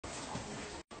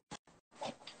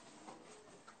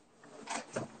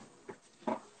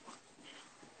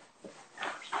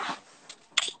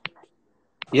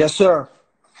Yes, sir.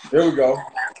 There we go.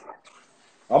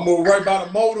 I moved right by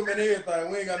the modem and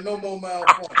everything. We ain't got no more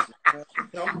malfunction.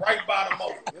 I'm right by the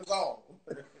modem. It's on.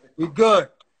 We good.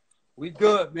 We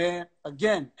good, man.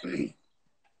 Again,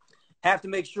 have to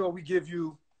make sure we give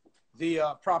you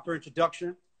the proper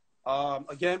introduction.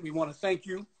 Again, we want to thank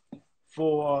you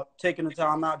for taking the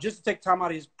time out, just to take time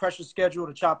out of his precious schedule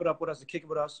to chop it up with us, to kick it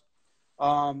with us.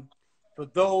 For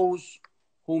those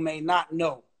who may not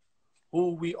know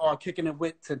who we are kicking it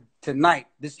with tonight,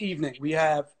 this evening, we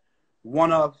have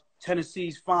one of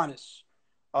Tennessee's finest,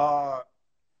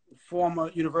 former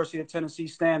University of Tennessee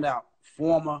standout,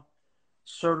 former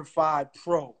certified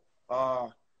pro,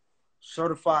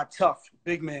 certified tough,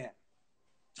 big man.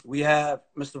 We have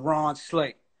Mr. Ron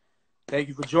Slay. Thank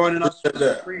you for joining us.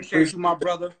 Appreciate you, my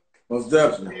brother. Most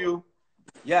definitely. You.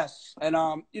 Yes, and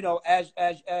you know, as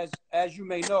you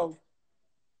may know,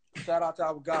 shout out to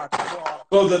our guy,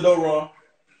 Close the door, Ron.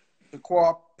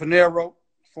 Taquar Pinero,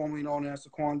 formerly known as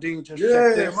Taquan Dean. Just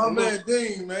yeah, my man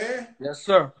Dean, man. Yes,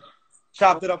 sir.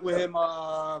 Chopped it up with him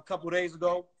a couple of days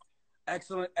ago.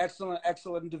 Excellent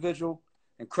individual.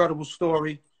 Incredible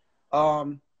story.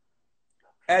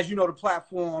 As you know, the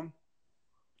platform,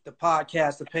 the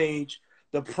podcast, the page,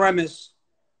 the premise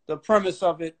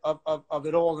of it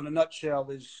all in a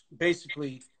nutshell is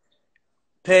basically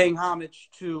paying homage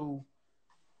to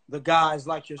the guys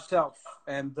like yourself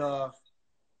and the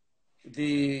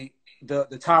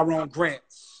Tyrone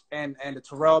Grants and the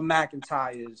Terrell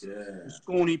McIntyres, the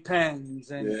Scooney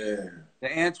Penns, and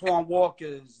the Antoine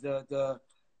Walkers, the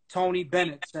Tony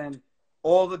Bennett's, and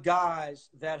all the guys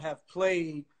that have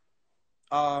played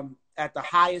at the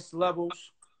highest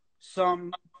levels,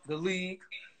 some the league,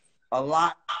 a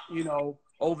lot, you know,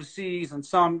 overseas, and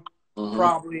some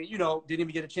probably, you know, didn't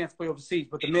even get a chance to play overseas.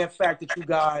 But the mere fact that you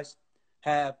guys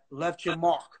have left your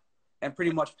mark and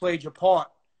pretty much played your part,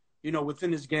 you know,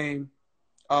 within this game,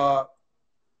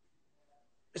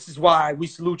 this is why we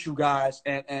salute you guys,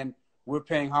 and we're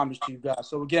paying homage to you guys.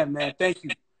 So again, man, thank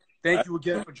you. Thank you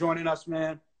again for joining us,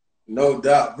 man. No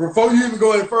doubt. Before you even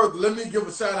go any further, let me give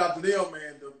a shout out to them,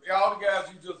 man. All the guys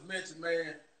you just mentioned,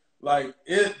 man, like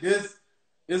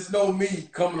it's no me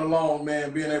coming along,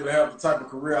 man, being able to have the type of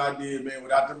career I did, man,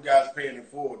 without them guys paying it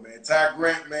forward, man. Ty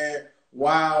Grant, man,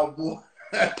 wild boy.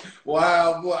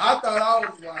 Wild boy. I thought I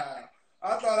was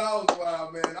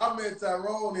wild, man. I met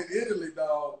Tyrone in Italy,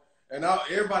 dog. And I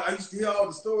used to hear all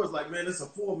the stories like, man, this a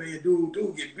 4-man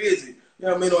dude get busy. You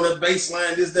know what I mean? On that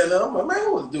baseline, this, that, and that. I'm like,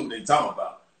 man, what's the dude they talking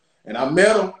about? And I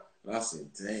met him, and I said,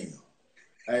 damn.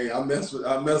 Hey, I mess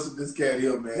with this cat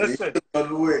here, man. Listen,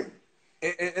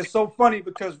 it's so funny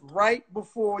because right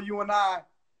before you and I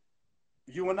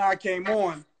came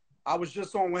on, I was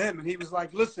just on with him, and he was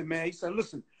like, listen, man. He said,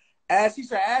 listen, ask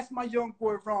my young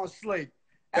boy Ron Slay.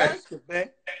 Ask him, man.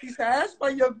 He said, ask my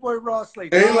young boy Ron Slay.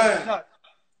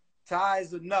 Ty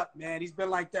is a nut, man. He's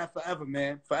been like that forever,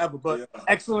 man. Forever. But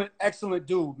excellent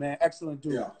dude, man. Excellent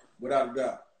dude. Yeah, without a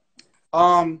doubt.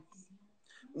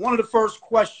 One of the first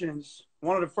questions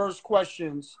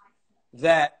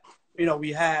that, you know,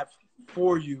 we have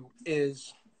for you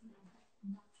is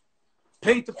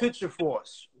paint the picture for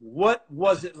us. What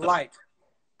was it like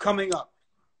coming up?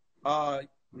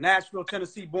 Nashville,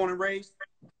 Tennessee, born and raised?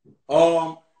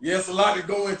 Yes, a lot to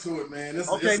go into it, man.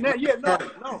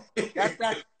 No.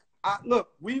 Look,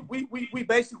 we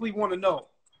basically want to know.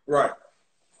 Right.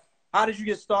 How did you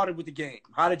get started with the game?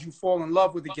 How did you fall in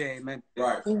love with the game? And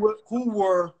right. Who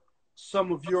were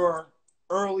some of your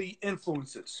early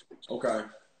influences? Okay.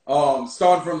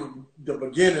 Starting from the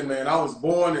beginning, man, I was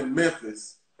born in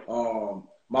Memphis.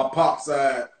 My pop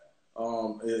side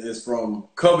is from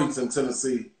Covington,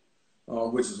 Tennessee,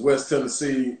 which is West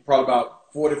Tennessee, probably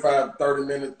about 45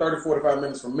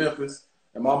 minutes from Memphis.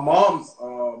 And my mom's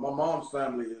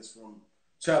family is from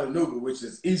Chattanooga, which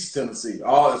is East Tennessee.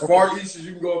 As far east as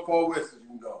you can go, as far west as you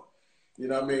can go. You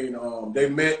know what I mean? They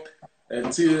met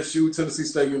at TSU, Tennessee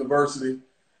State University.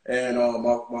 And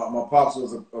my pops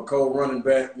was a co-running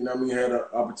back. You know what I mean? Had an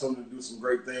opportunity to do some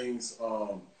great things.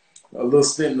 A little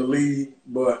stint in the league.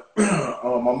 But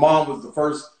my mom was the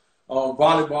first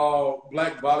black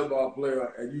volleyball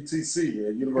player at UTC,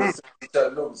 at University of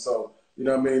Chattanooga. So, you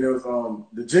know what I mean? It was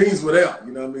the genes were there.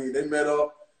 You know what I mean? They met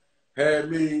up, had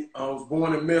me. I was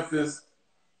born in Memphis,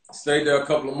 stayed there a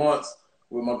couple of months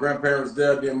with my grandparents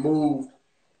there, then moved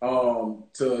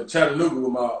to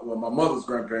Chattanooga with my mother's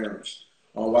grandparents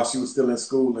while she was still in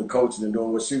school and coaching and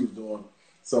doing what she was doing.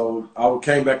 So I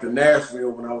came back to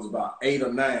Nashville when I was about 8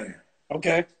 or 9.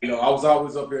 Okay. You know, I was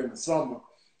always up here in the summer.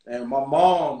 And my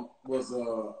mom was,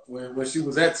 when she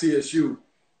was at TSU,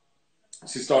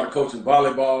 she started coaching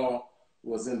volleyball,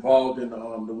 was involved in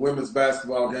the women's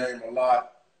basketball game a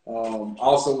lot.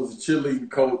 Also was a cheerleading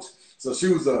coach. So she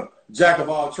was a jack of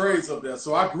all trades up there.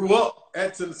 So I grew up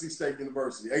at Tennessee State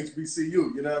University, HBCU,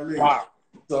 you know what I mean? Wow.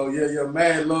 So, yeah,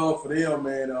 mad love for them,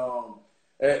 man.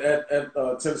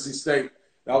 At Tennessee State,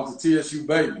 I was a TSU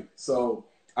baby. So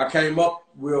I came up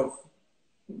with,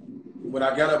 when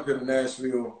I got up here to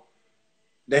Nashville,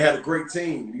 they had a great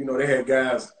team. You know, they had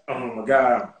guys, a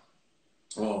guy,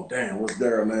 oh, damn, what's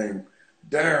Daryl's name?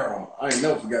 Daryl, I ain't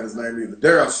never forgot his name either.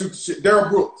 Daryl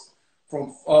Brooks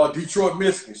from Detroit,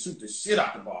 Michigan, shoot the shit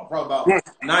out the ball. Probably about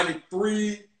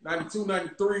 92,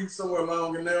 93, somewhere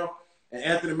along in there. And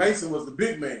Anthony Mason was the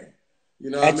big man.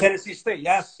 You know, at Tennessee State,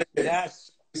 yes.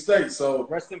 State. So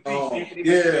rest in peace, Anthony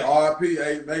Mason. Yeah, R.I.P.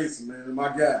 A. Mason, man, my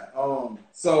guy.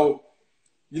 So,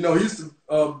 you know, he used to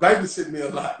babysit me a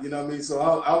lot. You know what I mean? So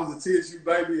I was a TSU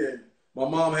baby, and my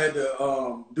mom had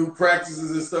to do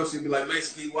practices and stuff. She'd be like,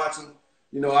 Mason, keep watching.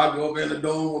 You know, I'd go up in the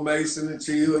dome with Mason and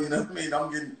chill. You know what I mean? I'm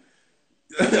getting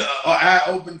an eye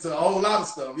open to a whole lot of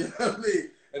stuff. You know what I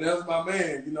mean? And that was my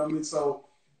man. You know what I mean? So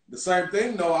the same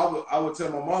thing, though, I would tell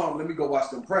my mom, let me go watch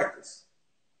them practice.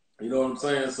 You know what I'm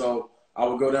saying? So I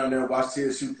would go down there and watch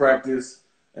TSU practice,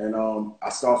 and I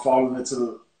started falling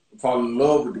in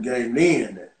love with the game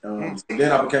then. So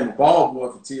then I became a ball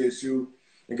boy for TSU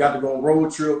and got to go on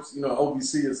road trips. You know,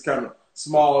 OVC is kind of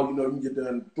small. You know, you can get there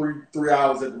in three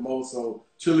hours at the most. So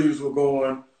cheerleaders were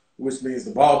going, which means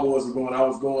the ball boys were going. I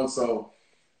was going. So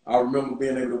I remember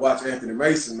being able to watch Anthony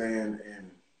Mason, man,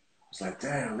 and it's like,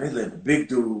 damn, they let the big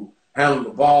dude handle the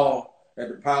ball at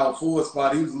the power forward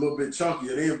spot. He was a little bit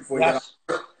chunkier then before he got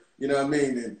hurt. You know what I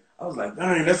mean? And I was like,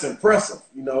 dang, that's impressive,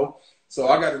 you know? So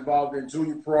I got involved in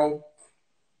junior pro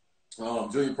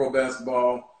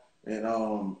basketball,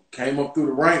 and came up through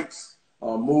the ranks,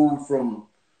 moved from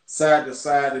side to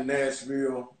side in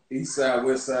Nashville, east side,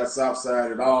 west side, south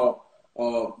side, and all,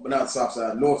 but not south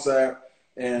side, north side.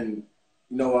 And,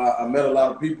 you know, I met a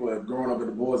lot of people growing up at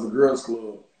the Boys and Girls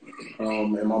Club.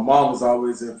 And my mom was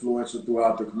always influential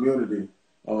throughout the community,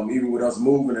 even with us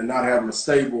moving and not having a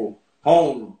stable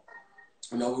home.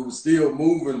 You know, we were still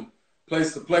moving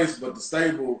place to place, but the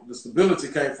stability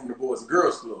came from the Boys and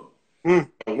Girls Club.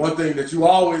 One thing that you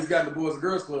always got in the Boys and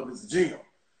Girls Club is the gym.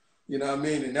 You know what I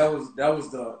mean? And that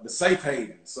was the safe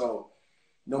haven. So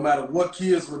no matter what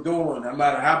kids were doing, no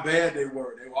matter how bad they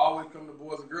would always come to the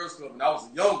Boys and Girls Club. And I was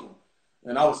a young one,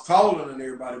 and I was taller than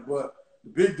everybody, but the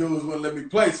big dudes wouldn't let me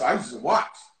play, so I used to watch.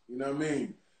 You know what I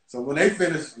mean? So when they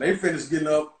finished getting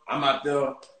up, I'm out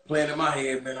there playing in my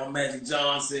head, man. I'm Magic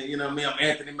Johnson, you know what I mean? I'm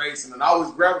Anthony Mason, and I always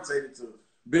gravitated to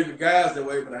bigger guys that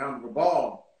were able to handle the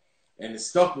ball, and it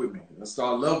stuck with me. I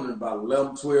started loving it about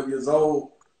 11, 12 years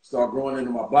old, started growing into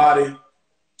my body.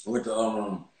 Went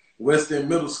to West End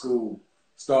Middle School,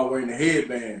 started wearing the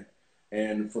headband,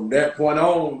 and from that point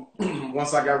on,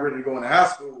 once I got ready to go into high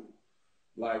school,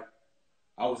 like,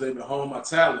 I was able to hone my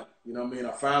talent. You know what I mean?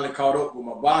 I finally caught up with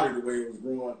my body the way it was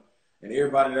growing. And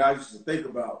everybody that I used to think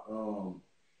about,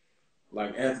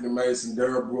 like Anthony Mason,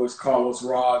 Daryl Brooks, Carlos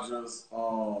Rogers,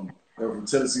 they're from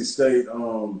Tennessee State,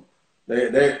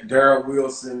 Daryl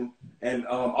Wilson, and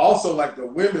also like the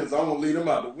women's, I want to leave them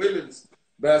out, the women's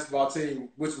basketball team,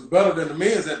 which was better than the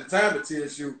men's at the time at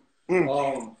TSU.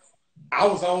 I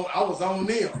was on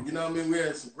them. You know what I mean? We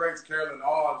had some greats, Carolyn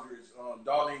Aldridge,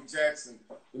 Darlene Jackson.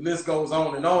 The list goes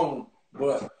on and on.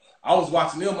 But I was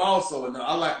watching them also, and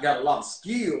I got a lot of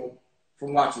skill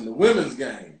from watching the women's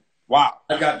game. Wow.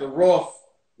 I got the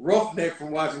roughneck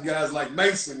from watching guys like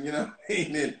Mason, you know what I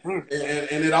mean?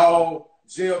 And it all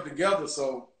gelled together.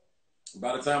 So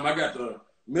by the time I got to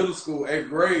middle school, 8th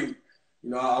grade, you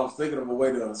know, I was thinking of a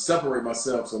way to separate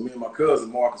myself. So me and my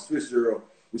cousin, Marcus Fitzgerald,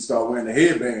 we started wearing the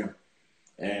headband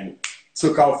and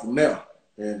took off from there.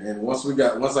 And once I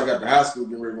got to high school,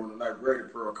 getting ready to go to 9th grade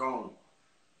at Pearl Cone,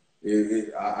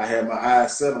 I had my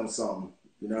eyes set on something.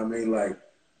 You know what I mean? Like,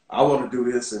 I want to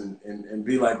do this and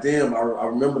be like them. I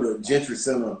remember the Gentry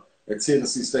Center at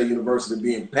Tennessee State University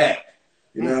being packed.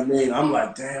 You know what I mean? I'm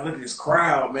like, damn, look at this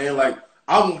crowd, man. Like,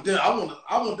 I want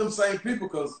them same people,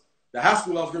 because the high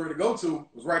school I was getting ready to go to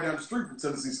was right down the street from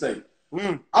Tennessee State.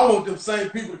 I want them same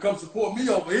people to come support me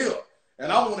over here.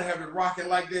 And I want to have it rocking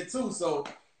like that too. So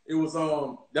it was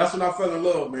that's when I fell in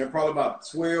love, man. Probably about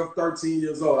 12, 13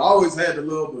 years old. I always had the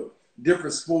love of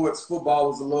different sports. Football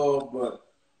was a love, but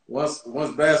once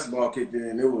basketball kicked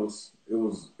in, it was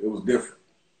different.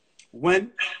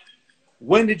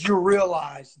 When did you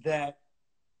realize that,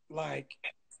 like,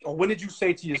 or when did you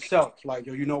say to yourself, like,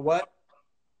 yo, you know what?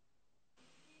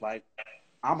 Like,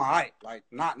 I'm all right. Like,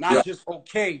 not just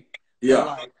okay. Yeah.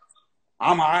 Like,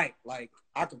 I'm all right. Like,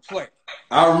 I can play.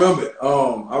 I remember it.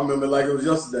 I remember it like it was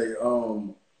yesterday.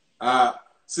 I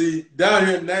see down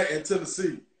here in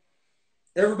Tennessee,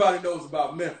 everybody knows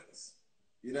about Memphis.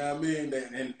 You know what I mean?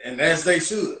 And as they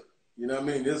should. You know what I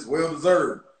mean? It's well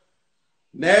deserved.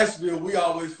 Nashville, we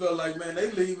always felt like, man,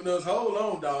 they leaving us. Hold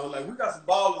on, dog. Like, we got some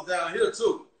ballers down here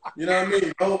too. You know what I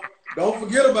mean? Don't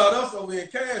forget about us over in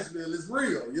Cashville. It's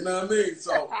real. You know what I mean?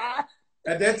 So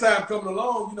at that time coming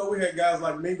along, you know, we had guys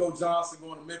like Mingo Johnson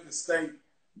going to Memphis State,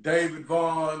 David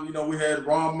Vaughn. You know, we had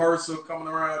Ron Mercer coming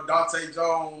around, Dante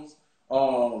Jones,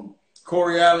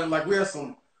 Corey Allen. Like, we had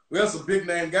some big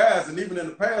name guys, and even in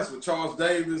the past with Charles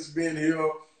Davis being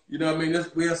here, you know what I mean?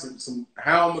 We had some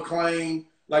Hal McClain.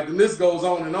 Like, the list goes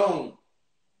on and on.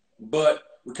 But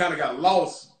we kind of got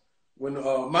lost when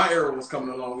my era was coming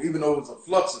along, even though it was a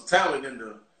flux of talent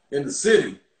in the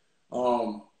city.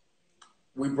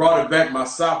 We brought it back my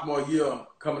sophomore year.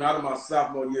 Coming out of my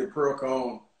sophomore year at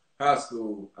Pearl High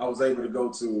School, I was able to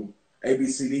go to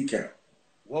ABCD camp.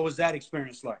 What was that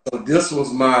experience like? So this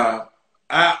was my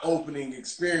eye-opening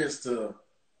experience to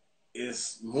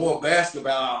it's more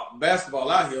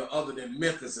basketball out here other than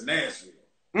Memphis and Nashville.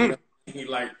 You know?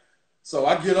 Like, so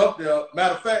I get up there.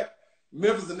 Matter of fact,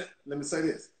 let me say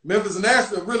this. Memphis and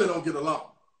Nashville really don't get along.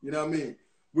 You know what I mean?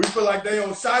 We feel like they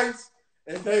on shites,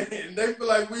 and they feel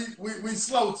like we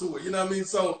slow to it. You know what I mean?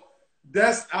 So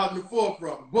that's out in the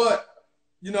forefront. But,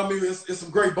 you know what I mean? It's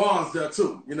some great bonds there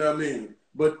too. You know what I mean?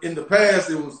 But in the past,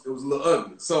 it was a little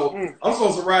ugly. So I'm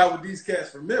supposed to ride with these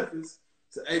cats from Memphis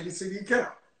to ABCD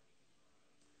camp.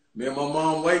 Me and my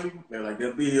mom waiting. They're like,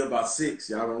 they'll be here about 6.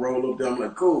 Y'all gonna roll up there. I'm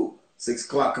like, cool. 6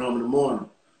 o'clock come in the morning.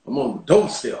 I'm on the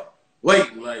doorstep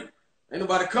waiting. Like, ain't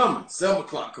nobody coming. 7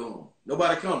 o'clock come.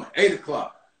 Nobody coming. 8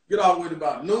 o'clock. Get all the way to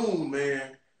about noon,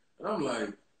 man. And I'm like,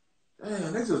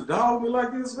 damn, they just dog me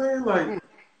like this, man. Like,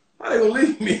 how they gonna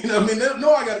leave me? You know what I mean? They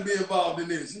know I gotta be involved in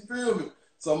this. You feel me?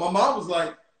 So my mom was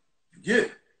like, get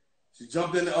it. She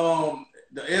jumped in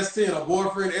the S10, her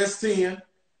boyfriend S10,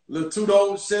 little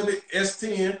two-door Chevy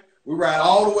S10. We ride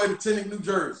all the way to Teaneck, New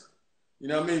Jersey. You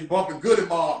know what I mean? Bumping Goody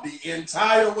Mob the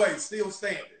entire way, still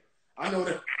standing. I know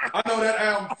that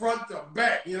album front to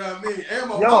back. You know what I mean? And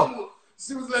my mom,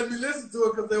 she was letting me listen to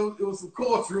it because it was some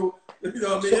cultural, you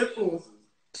know what I mean, influences.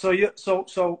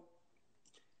 So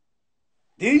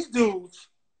these dudes,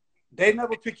 they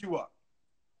never pick you up.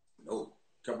 No,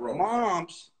 kept rolling.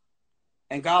 Moms,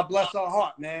 and God bless her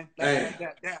heart, man.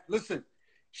 Listen,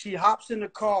 she hops in the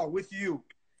car with you,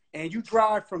 and you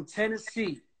drive from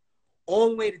Tennessee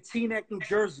all the way to Teaneck, New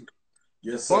Jersey.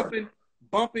 Yes, sir.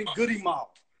 Bumping Goody Mob.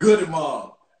 Goody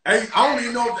Mob. I don't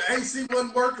even know if the AC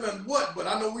wasn't working or what, but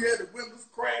I know we had the windows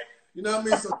cracked. You know what I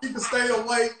mean? So people stay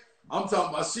awake. I'm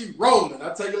talking about she rolling.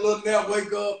 I take a little nap,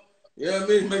 wake up. You know what I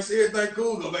mean? Make sure everything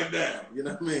cool, go back down. You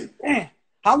know what I mean? Man,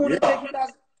 how long did it take you guys?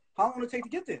 How long did it take to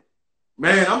get there?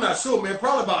 Man, I'm not sure, man.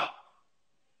 Probably about,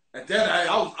 at that age,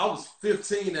 I was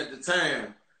 15 at the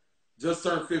time. Just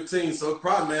turned 15. So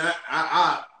probably, man,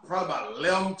 I probably about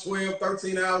 11, 12,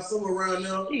 13 hours, somewhere around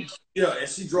there. Jeez. Yeah, and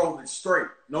she drove it straight.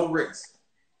 No rest.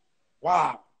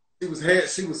 Wow. She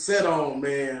was set on,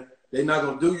 man. They not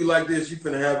gonna do you like this. You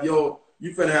finna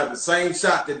have the same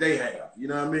shot that they have. You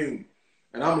know what I mean?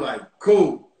 And I'm like,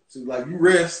 cool. She was like, you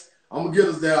rest. I'm gonna get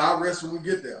us there. I'll rest when we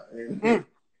get there. And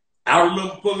I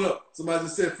remember pulling up. Somebody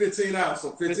just said 15 hours.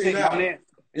 So 15 hours.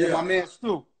 My man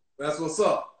Stu. That's what's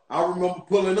up. I remember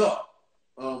pulling up.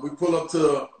 We pull up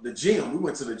to the gym. We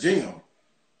went to the gym.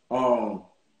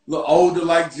 Little older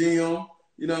like gym.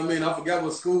 You know what I mean? I forgot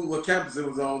what campus it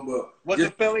was on, but was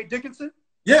it Fairleigh Dickinson?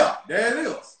 Yeah, there it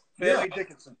is. Fairleigh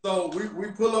Dickinson. So we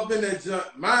pull up in that gym.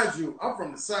 Mind you, I'm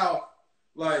from the South.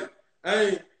 Like,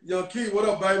 hey, Young Key, what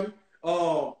up, baby?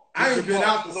 I ain't been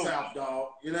out the South, dog.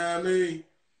 You know what I mean?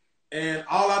 And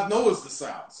all I know is the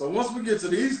South. So once we get to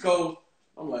the East Coast,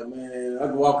 I'm like, man, I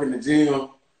can walk in the gym.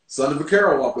 Sonny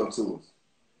Vaccaro walk up to us.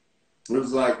 It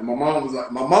was like, my mom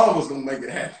was going to make it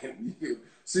happen.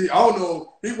 See, I don't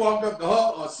know if he walked up to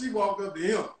her or she walked up to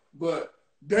him, but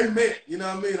they met. You know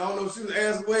what I mean? I don't know if she was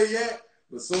asking where he at,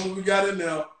 but as soon as we got in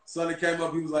there, Sonny came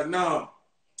up. He was like, nah,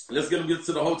 let's get him get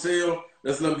to the hotel.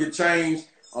 Let's let him get changed.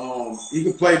 He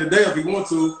can play today if he wants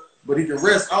to, but he can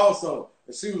rest also.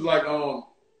 And she was like,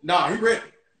 nah, he ready.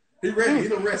 He ready. He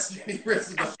done rested. He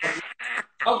rested.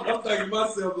 I'm thinking to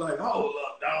myself, like, hold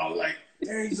up, dog. Like,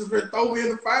 dang, he just ready to throw me in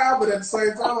the fire, but at the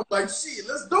same time, I'm like, shit,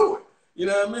 let's do it. You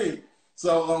know what I mean?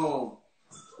 So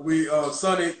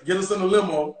Sonny get us in the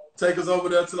limo, take us over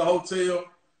there to the hotel,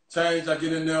 change. I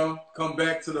get in there, come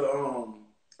back to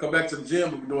the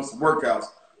gym. We're doing some workouts,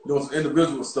 doing some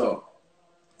individual stuff.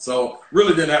 So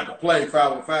really didn't have to play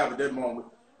 5-on-5 at that moment.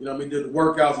 You know what I mean? Did the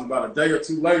workouts, and about a day or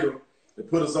two later, they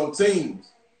put us on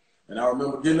teams. And I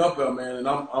remember getting up there, man, and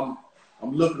I'm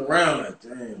looking around like,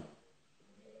 damn,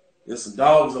 there's some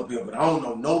dogs up here, but I don't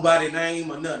know nobody's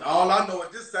name or nothing. All I know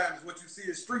at this time is what you see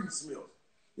is street smells.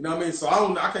 You know what I mean? So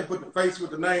I can't put the face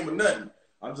with the name or nothing.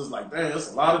 I'm just like, damn,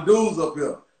 there's a lot of dudes up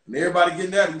here. And everybody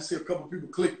getting at it. You see a couple people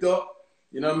clicked up.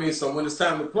 You know what I mean? So when it's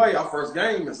time to play, our first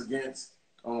game is against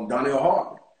Donnell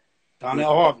Harvey.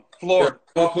 Donnell Harvey, Florida.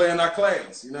 One player in our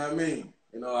class. You know what I mean?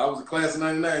 You know, I was a class of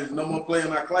 99. He was the number one player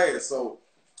in our class. So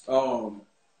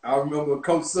I remember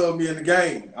Coach subbed me in the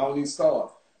game. I don't even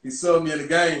start. He subbed me in the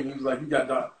game. He was like, you got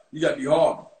D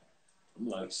Harvey. I'm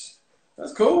like,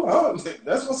 that's cool.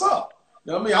 That's what's up.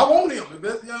 You know what I mean? I want him. You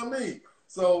know what I mean?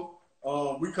 So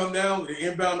we come down, they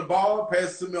inbound the ball,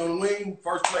 pass it to me on the wing.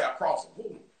 First play, I cross it.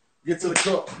 Boom. Get to the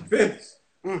cup, finish.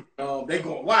 They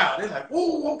go wild. They're like,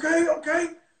 oh, okay.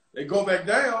 They go back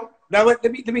down. Now let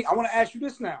me. I want to ask you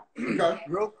this now. Okay.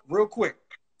 Real quick.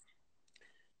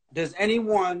 Does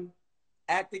anyone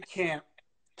at the camp,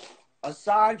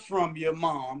 aside from your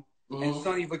mom and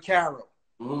Sonny Vaccaro,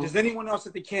 does anyone else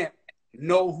at the camp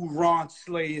know who Ron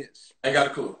Slay is? Ain't got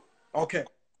a clue. Okay.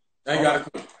 Ain't got a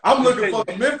clue. I'm looking for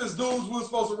the Memphis dudes we were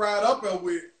supposed to ride up there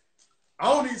with. I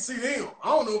don't even see them. I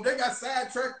don't know if they got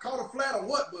sidetracked, caught a flat or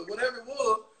what, but whatever it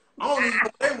was, I don't even know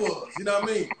what they was. You know what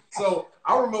I mean? So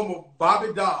I remember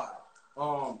Bobby Dodd.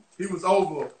 He was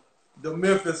over the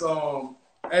Memphis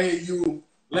AAU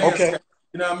landscape. Okay.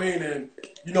 You know what I mean? And,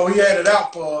 you know, he had it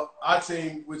out for our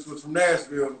team, which was from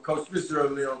Nashville, Coach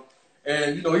Fitzgerald and them.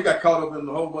 And, you know, he got caught up in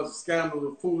a whole bunch of scandal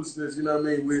and foolishness, you know what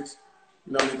I mean, which,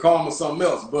 you know, they call him or something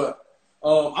else. But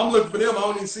I'm looking for them. I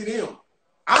don't even see them.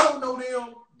 I don't know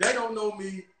them. They don't know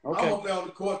me. Okay. I'm up there on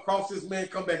the court, cross this man,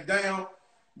 come back down.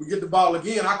 We get the ball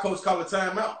again. Our coach called a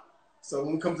timeout. So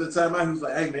when we come to the timeout, he was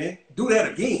like, hey, man, do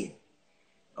that again.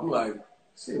 I'm like,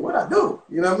 shit, what'd I do?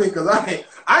 You know what I mean? Because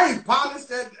I ain't polished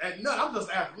at nothing. I'm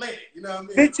just athletic. You know what I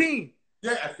mean? 15.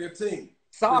 Yeah, at 15.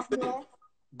 Sophomore, 15.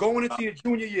 Going into your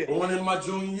junior year. Going into my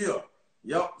junior year.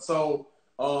 Yep. So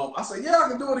I said, yeah, I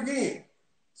can do it again.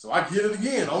 So I get it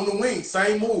again on the wing,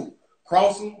 same move.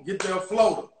 Cross him, get there,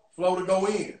 floater go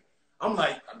in. I'm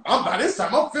like, by this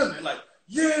time, I'm feeling it like,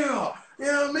 yeah, you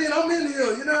know what I mean? I'm in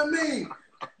here, you know what I mean?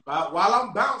 While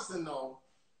I'm bouncing, though,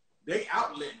 they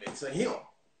outlet me to him.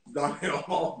 He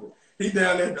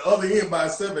down there at the other end by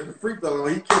himself at the free throw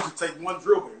line. He catch it, take one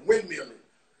dribble and windmill it.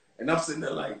 And I'm sitting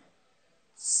there like,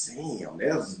 damn,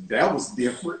 that was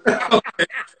different. You know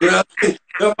what I mean?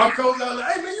 So my coach was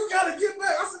like, hey, man, you got to get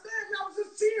back. I said, damn, y'all was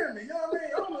just cheering me. You know what I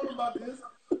mean? I don't know about this.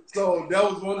 So that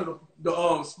was one of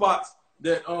the spots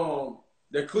that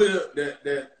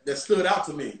stood out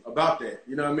to me about that.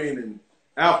 You know what I mean? And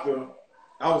after,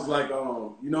 I was like,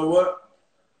 you know what?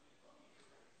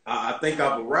 I think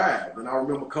I've arrived. And I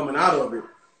remember coming out of it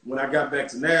when I got back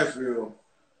to Nashville.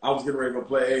 I was getting ready to go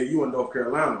play AAU in North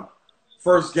Carolina.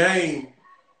 First game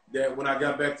that when I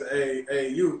got back to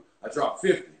AAU, I dropped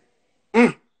 50.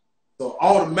 So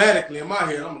automatically in my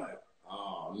head, I'm like,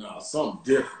 oh, no, something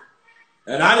different.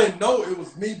 And I didn't know it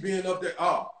was me being up there.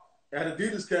 At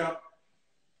Adidas camp,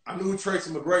 I knew who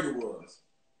Tracy McGrady was.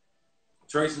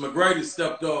 Tracy McGrady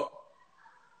stepped up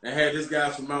and had this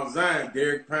guys from Mount Zion,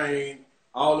 Derek Payne,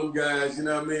 all them guys, you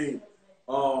know what I mean?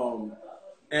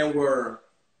 And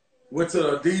went to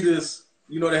Adidas,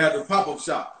 you know, they had the pop-up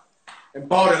shop and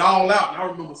bought it all out. And I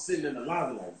remember sitting in the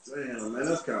lobby like, damn, man,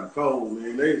 that's kind of cold,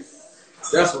 man.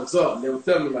 That's what's up. And they were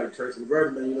telling me, like, Tracy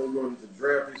McGrady, man, you know, we're going to the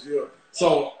draft this year.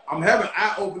 So I'm having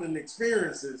eye-opening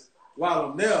experiences while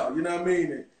I'm there, you know what I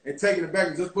mean? And taking it back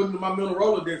and just putting it in my mental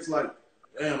Rolodex like,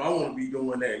 damn, I want to be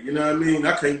doing that. You know what I mean?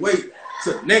 I can't wait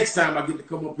till next time I get to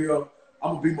come up here.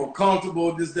 I'm going to be more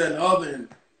comfortable, this, that, and the other, and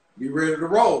be ready to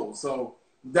roll. So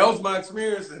that was my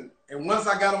experience. And once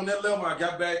I got on that level, I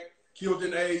got back, killed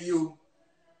in AAU.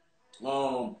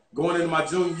 Going into my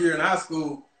junior year in high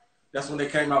school, that's when they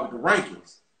came out with the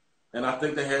rankings. And I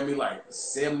think they had me like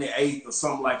 78th or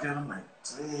something like that. I'm like,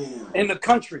 damn. In the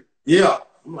country. Yeah.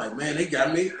 I'm like, man, they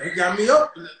got me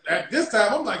up. At this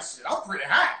time, I'm like, shit, I'm pretty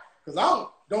high. Because I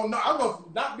don't know. I go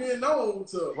from not being known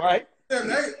to right. 7,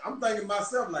 8. I'm thinking to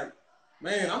myself, like,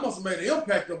 man, I must have made an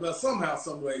impact up there somehow,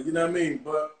 some way. You know what I mean?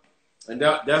 But and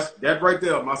that's right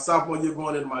there. My sophomore year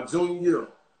going into my junior year,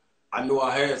 I knew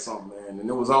I had something, man, and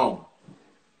it was on.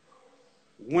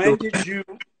 When did you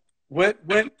when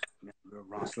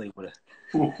Ron Slay with it.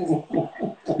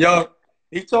 Yo,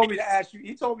 he told me to ask you.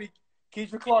 He told me,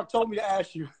 Keisha Clark told me to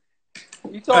ask you.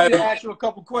 He told me to ask you a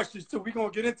couple questions too. We're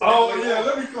gonna get into that. Oh yeah,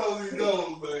 let me close these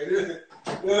doors,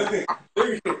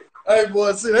 man. Hey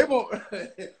boy, see they won't.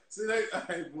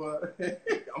 Hey boy,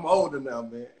 I'm older now,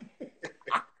 man.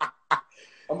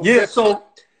 Yeah, so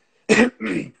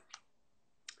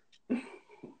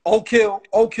Oak Hill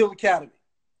Academy.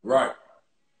 Right.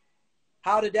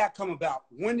 How did that come about?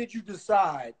 When did you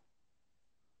decide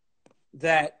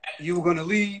that you were going to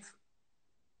leave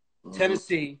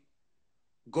Tennessee,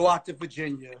 go out to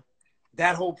Virginia,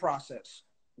 that whole process?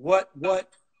 What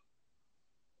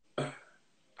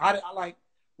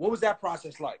was that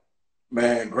process like?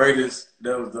 Man, that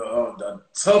was the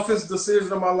toughest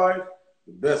decision of my life,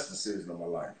 the best decision of my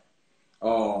life.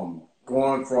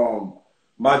 Going from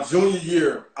my junior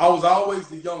year, I was always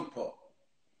the young pup.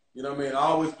 You know what I mean? I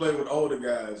always played with older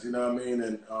guys, you know what I mean?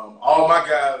 And all my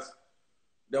guys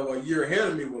that were a year ahead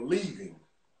of me were leaving.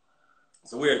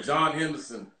 So we had John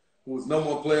Henderson, who was no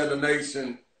more player in the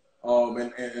nation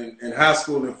in high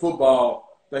school and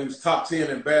football. I think he was top 10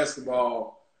 in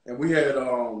basketball. And we had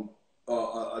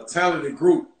a talented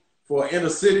group for an inner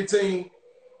city team,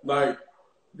 like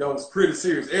that was pretty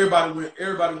serious. Everybody went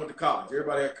to college.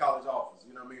 Everybody had college offers,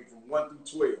 you know what I mean, from 1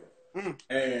 through 12.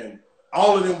 And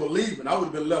all of them were leaving. I would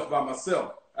have been left by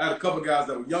myself. I had a couple of guys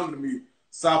that were younger than me,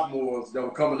 sophomores that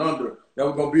were coming under, that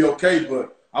were gonna be okay,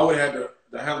 but I would have had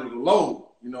to handle the load.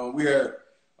 You know, we had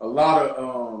a lot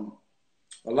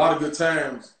of good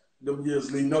times them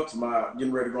years leading up to my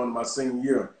getting ready to go into my senior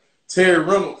year. Terry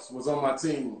Reynolds was on my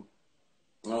team.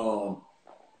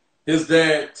 His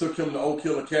dad took him to Oak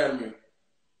Hill Academy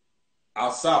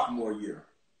our sophomore year.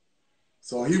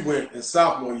 So he went in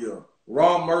sophomore year.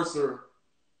 Ron Mercer,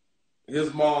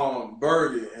 his mom,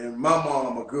 Birdie, and my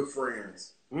mom are good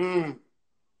friends.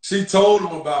 She told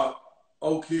him about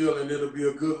Oak Hill and it'll be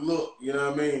a good look, you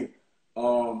know what I mean?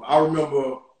 I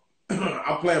remember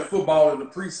I'm playing football in the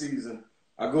preseason.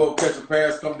 I go up, catch a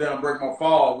pass, come down, break my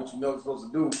fall, which you know you're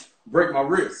supposed to do, break my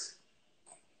wrist.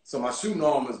 So my shooting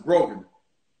arm is broken.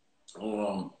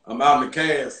 I'm out in the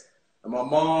cast, and my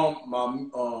mom,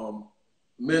 my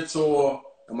mentor,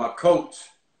 and my coach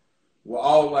were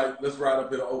all like, let's ride up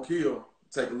here to Oak Hill,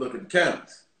 take a look at the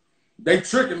campus. They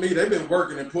tricking me. They've been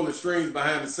working and pulling strings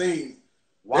behind the scenes.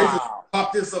 Wow. They just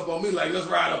popped this up on me like, let's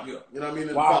ride up here. You know what I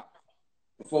mean? Wow.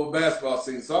 Before the basketball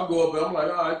season. So I go up there. I'm like,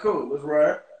 all right, cool. Let's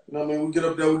ride. You know what I mean? We get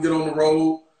up there. We get on the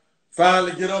road.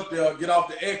 Finally get up there. Get off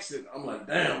the exit. I'm like,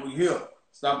 damn, we here.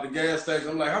 Stop at the gas station.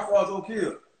 I'm like, how far is Oak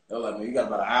Hill? They're like, man, you got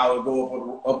about an hour to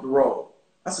go up the road.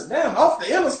 I said, damn, off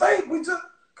the interstate?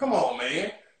 Come on,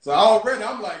 man. So already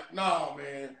I'm like, nah,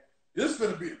 man. This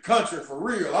finna be the country for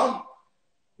real.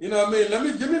 You know what I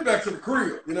mean? Get me back to the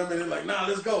crib. You know what I mean? They're like, nah,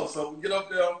 let's go. So we get up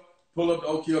there, pull up the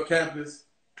Oak Hill campus,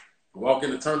 walk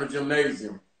in the Turner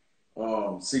Gymnasium,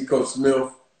 see Coach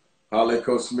Smith, holler at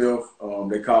Coach Smith.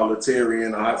 They call Lil Terry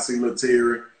in, I see Lil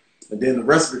Terry. And then the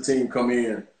rest of the team come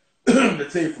in, the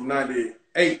team from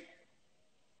 98,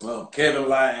 Kevin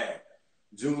Ladd,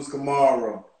 Julius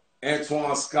Kamara,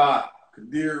 Antoine Scott,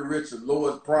 Kadir Richard,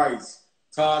 Lois Price,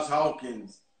 Taj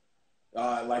Hawkins.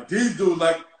 Like these dudes,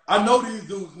 like I know these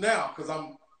dudes now because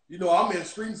I'm in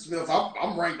Street Smith.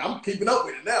 I'm ranked. I'm keeping up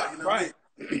with it now. You know what I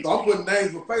mean? So I'm putting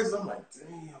names with faces. I'm like,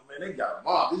 damn, man, they got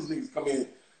mob. These niggas come in.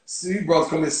 See, brothers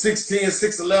come in 6'10",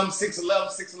 6'11", 6'11",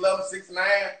 6'11",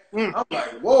 6'9". I'm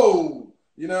like, whoa.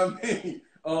 You know what I mean?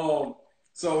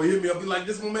 So he hit me up. Be like,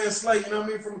 this is my man Slate. You know what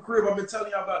I mean? From the crib. I've been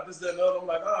telling y'all about this, that, and the other. I'm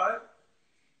like, all right.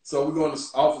 So we go in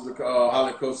the office of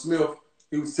holler at Coach Smith.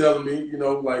 He was telling me,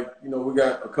 we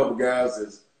got a couple guys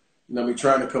that's,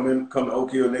 trying to come to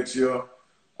Oak Hill next year.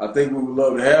 I think we would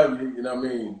love to have you, you know what I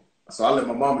mean? So I let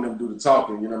my mom and them do the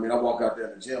talking, you know what I mean? I walk out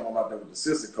there in the gym. I'm out there with the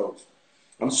assistant coach.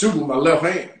 I'm shooting with my left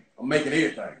hand. I'm making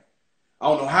everything. I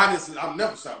don't know how this is. I've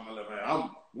never shot with my left hand.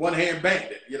 I'm one-hand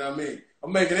bandit, you know what I mean?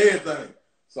 I'm making everything.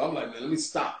 So I'm like, man, let me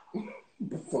stop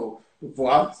before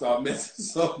I start messing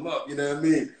something up, you know what I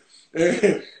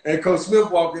mean? And Coach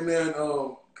Smith walked in there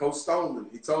and Coach Stoneman,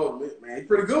 he told me, man, he's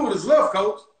pretty good with his left,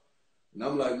 coach. And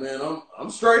I'm like, man, I'm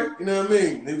straight, you know what I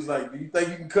mean? And he was like, do you think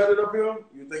you can cut it up here?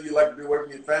 You think you like to be away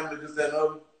from your family, this, that, and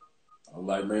other? I'm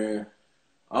like, man,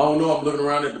 I don't know. I'm looking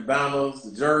around at the banners,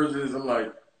 the jerseys. I'm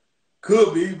like,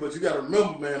 could be, but you got to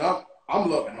remember, man, I'm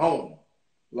loving home.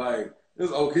 Like,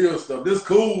 this Oak Hill stuff, this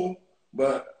cool,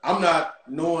 but I'm not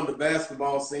knowing the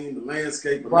basketball scene, the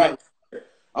landscape. Right.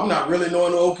 I'm not really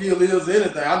knowing the Oak Hill is or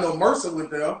anything. I know Mercer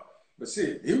went there, but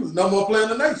shit, he was no more player in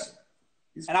the nation.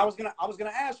 And I was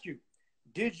gonna ask you,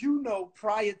 did you know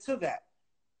prior to that?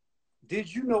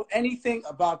 Did you know anything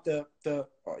about the? Oh,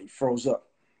 he froze up.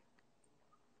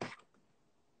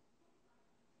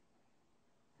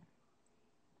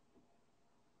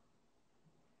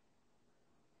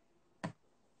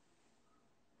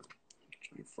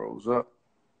 He froze up.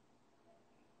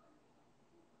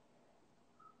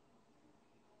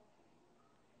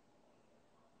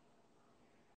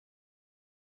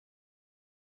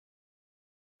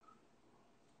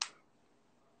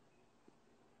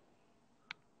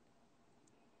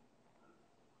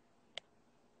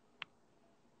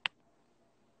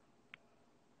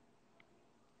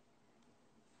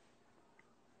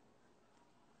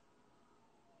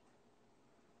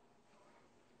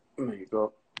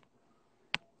 go.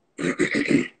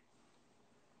 They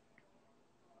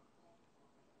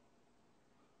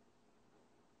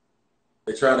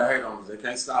try to hate on us. They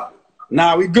can't stop it.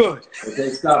 Nah, we good. They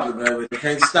can't stop it, man. They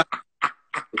can't stop it.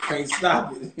 They can't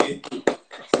stop it.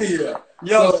 Yeah.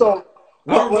 Yo, so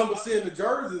I remember seeing the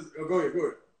jerseys. Oh, go ahead.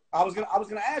 I was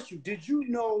gonna ask you, did you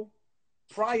know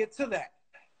prior to that,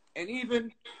 and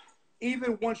even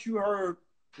once you heard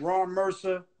Ron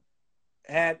Mercer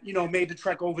had, made the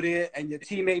trek over there and your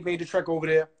teammate made the trek over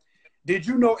there, did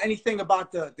you know anything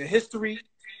about the history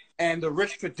and the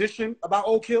rich tradition about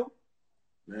Oak Hill?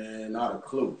 Man, not a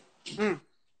clue.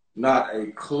 Not a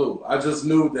clue. I just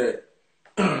knew that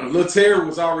Lil Terry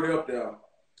was already up there,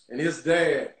 and his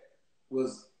dad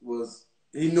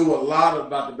he knew a lot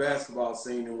about the basketball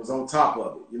scene and was on top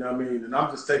of it. You know what I mean? And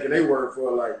I'm just taking their word for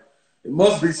it, like, it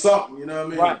must be something. You know what I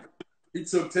mean? Right. He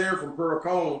took Terry from Pearl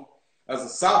Cone as a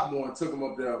sophomore and took him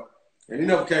up there, and he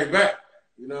never came back.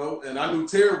 And I knew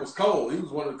Terry was cold. He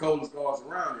was one of the coldest guards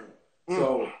around here.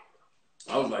 So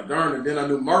I was like, darn. And then I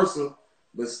knew Mercer,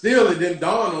 but still it didn't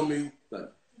dawn on me.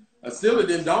 It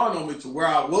didn't dawn on me to where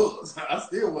I was. I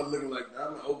still wasn't looking like that.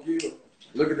 I'm in Oak Hill.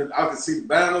 Looking at, I could see the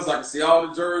banners. I could see all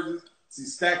the jerseys. See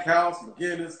Stackhouse,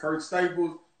 McGinnis, Kurt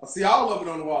Staples. I see all of it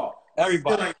on the wall.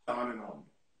 Everybody. Still ain't dawning on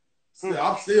me.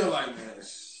 I'm still like, man,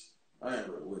 I ain't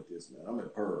really with this, man. I'm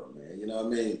at Pearl, man. You know what I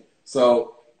mean?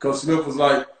 So Coach Smith was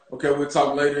like, okay, we'll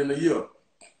talk later in the year.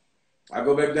 I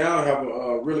go back down, have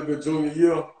a really good junior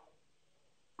year,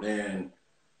 and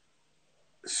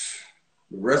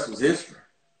the rest was history.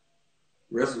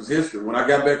 When I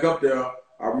got back up there,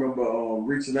 I remember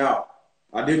reaching out.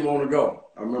 I didn't want to go.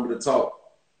 I remember the talk.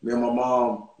 Me and my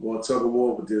mom were tug of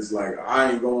war with this, like,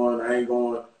 I ain't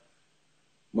going.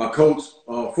 My coach,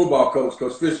 football coach,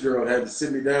 Coach Fitzgerald, had to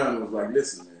sit me down and was like,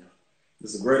 listen, man,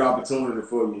 this is a great opportunity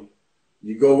for you.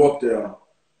 You go up there.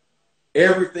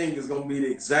 Everything is going to be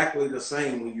exactly the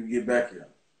same when you get back here.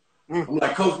 I'm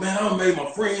like, Coach, man, I done made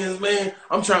my friends, man.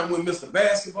 I'm trying to win Mr.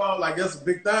 Basketball. Like, that's a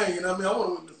big thing, you know what I mean? I want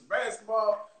to win Mr.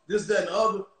 Basketball, this, that, and the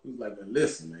other. He was like, man,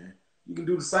 listen, man, you can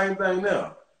do the same thing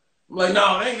now. I'm like,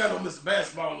 no, they ain't got no Mr.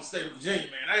 Basketball in the state of Virginia,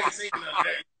 man. I ain't seen none of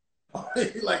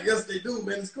that. He's like, yes, they do,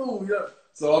 man. It's cool, yeah.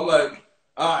 So I'm like,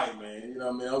 all right, man. You know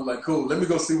what I mean? I was like, cool. Let me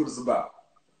go see what it's about.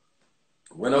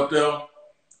 Went up there,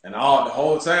 and the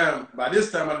whole time, by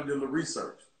this time, I done did a little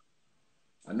research.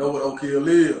 I know what Oak Hill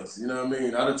is. You know what I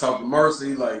mean? I done talked to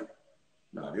Mercy, like,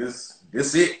 nah, this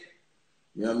it.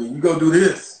 You know what I mean? You go do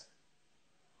this.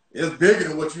 It's bigger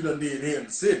than what you done did here in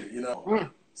the city, you know?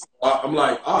 So I'm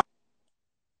like, all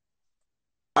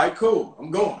right, cool.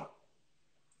 I'm going.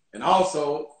 And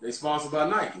also, they sponsored by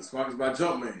Nike, sponsored by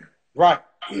Jumpman. Right.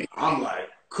 I'm like,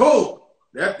 cool.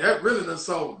 That really done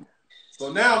sold me.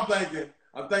 So now I'm thinking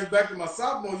back to my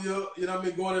sophomore year, you know what I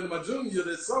mean, going into my junior year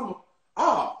this summer.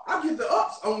 Oh, I get the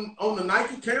ups on the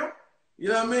Nike camp. You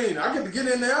know what I mean? I get to get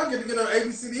in there. I get to get on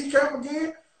ABCD camp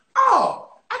again. Oh,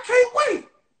 I can't wait.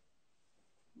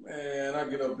 Man, I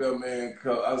get up there, man.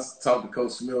 I was talking to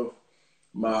Coach Smith.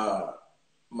 My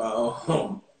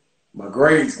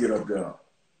grades get up there.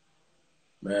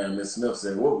 Man, Miss Smith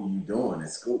said, what were you doing at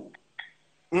school?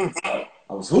 I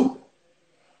was hooping.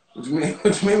 What you mean?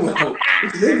 What you mean was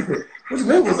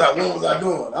I doing?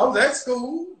 I was at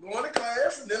school, going to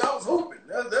class, and then I was hooping.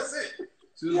 That's it.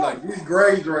 She was like, these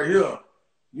grades right here,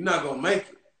 you're not going to make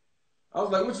it. I was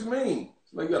like, what you mean?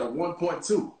 She's like, you got a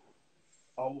 1.2.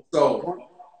 So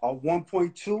a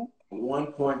 1.2?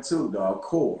 1.2, dog,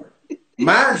 core.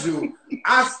 Mind you,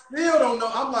 I still don't know.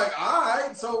 I'm like, all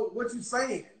right, so what you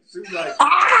saying? She was like,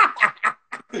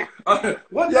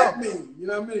 what that mean? You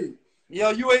know what I mean?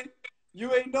 Yo, you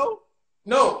ain't know?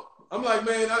 No. I'm like,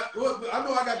 man, I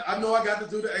know I got to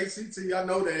do the ACT. I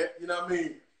know that. You know what I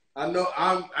mean? I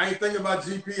ain't thinking about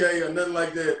GPA or nothing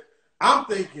like that. I'm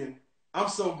thinking, I'm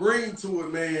so green to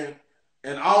it, man.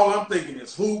 And all I'm thinking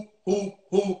is hoop.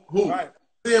 Right.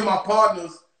 Seeing my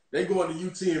partners, they going to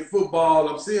UT in football.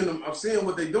 I'm seeing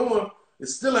what they doing. It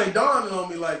still ain't dawning on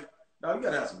me like, no, you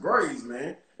got to have some grades,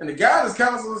 man. And the guidance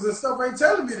counselors and stuff ain't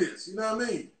telling me this. You know what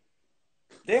I mean?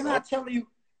 They're not telling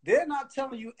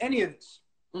you any of this.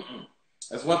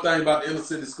 That's one thing about the inner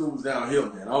city schools down here,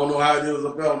 man. I don't know how it is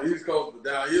up there on the East Coast, but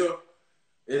down here,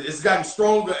 it's gotten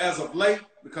stronger as of late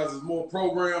because there's more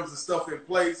programs and stuff in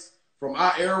place from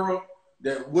our era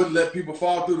that wouldn't let people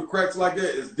fall through the cracks like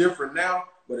that. It's different now.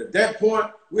 But at that point,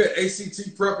 we had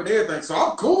ACT prep and everything. So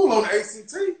I'm cool on the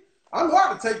ACT. I know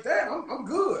how to take that. I'm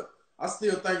good. I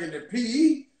still thinking that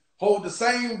PE hold the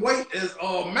same weight as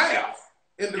math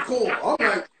in the core. I'm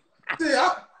like, see,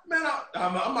 I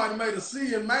might have made a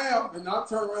C in math, and I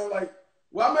turn around like,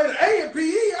 well, I made an A in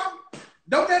PE.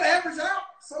 Don't that average out?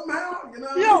 somehow, you know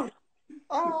what Yo. I mean?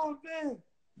 Oh, man.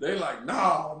 They like,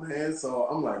 nah, man. So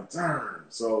I'm like, darn.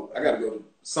 So I got to go to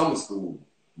summer school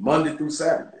Monday through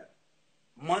Saturday.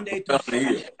 Monday through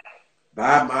Saturday.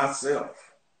 By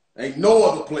myself. Ain't no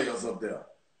other players up there.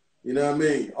 You know what I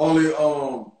mean? Only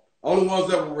ones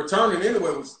that were returning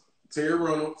anyway was Terry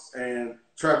Reynolds and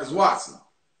Travis Watson.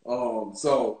 He was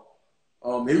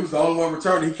the only one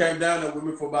returning. He came down there with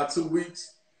me for about 2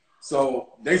 weeks.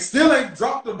 So they still ain't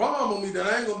dropped the bomb on me that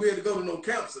I ain't gonna be able to go to no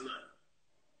camps or nothing.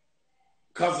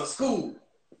 Because of school.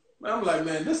 Man, I'm like,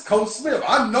 man, this Coach Smith,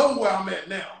 I know where I'm at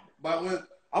now. But when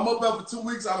I'm up there for 2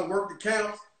 weeks, I done worked the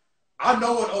camps. I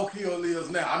know what Oak Hill is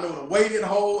now. I know the weighted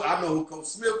hole. I know who Coach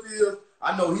Smith is.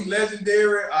 I know he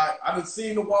legendary. I done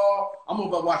seen the wall. I'm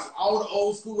about watching all the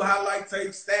old school highlight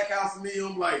tapes, Stackhouse and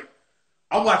them. Like,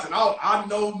 I'm watching all. I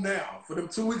know now. For them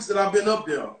 2 weeks that I've been up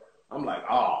there, I'm like,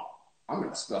 oh, I'm in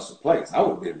a special place. I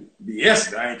would be BS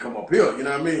if I ain't come up here. You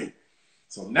know what I mean?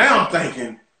 So now I'm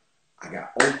thinking, I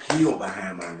got Oak Hill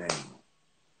behind my name.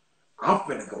 I'm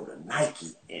finna go to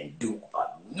Nike and do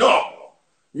a normal.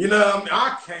 You know what I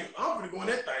mean? I'm finna go in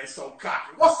that thing so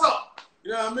cocky. What's up?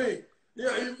 You know what I mean?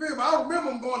 Yeah, you feel me? I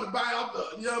remember them going to buy out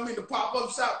the, you know what I mean, the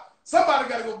pop-up shop. Somebody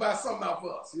got to go buy something out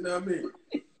for us. You know what I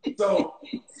mean? So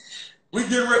we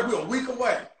get ready. We're a week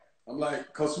away. I'm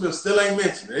like, Coach Smith still ain't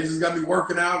mentioned. They just got me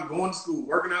working out, going to school,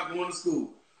 working out, going to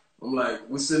school. I'm like,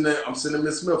 I'm sitting in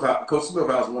Miss Smith house, Coach Smith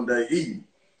house one day eating.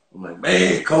 I'm like,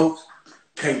 man, Coach,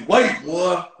 can't wait,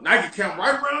 boy. Nike camp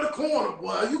right around the corner,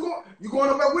 boy. You going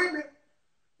up there with me?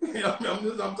 You know,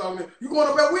 I'm talking. You going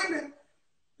up there with me?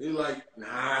 He's like,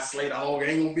 nah, Slay the Hog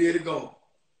ain't gonna be able to go.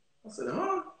 I said,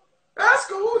 huh? That's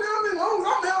cool. You know what I mean? As long as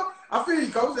I'm there, I feel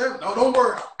you, Coach. No, don't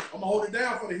worry. I'm gonna hold it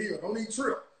down for the hill. Don't need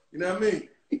trip. You know what I mean?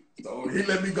 So he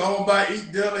let me go on by,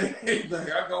 eat dinner and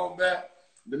everything. I go on back.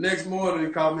 The next morning,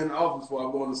 he called me in the office before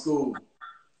I go to school.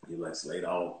 He like, Slay the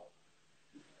Hog,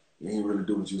 you ain't really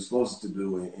do what you're supposed to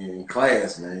do in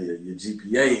class, man. Your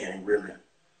GPA ain't really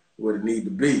what it need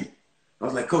to be. I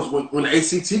was like, Coach, when the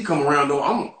ACT come around, though,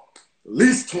 I'm at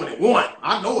least 21.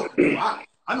 I know what to do. I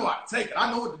know how to take it. I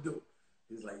know what to do.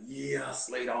 He's like, yeah,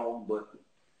 Slay on, but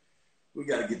we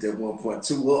got to get that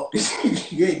 1.2 up.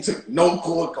 You ain't took no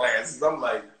core classes. I'm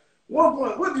like, 1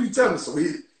 point, what did you tell me? So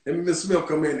him and Miss Smith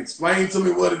come in and explain to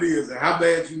me what it is and how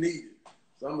bad you need it.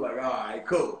 So I'm like, all right,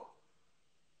 cool.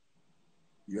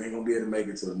 You ain't going to be able to make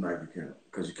it to the Nike camp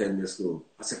because you can't miss school.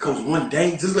 I said, Coach, one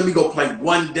day? Just let me go play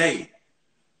one day.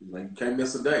 He's like, you can't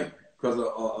miss a day. Because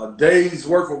a day's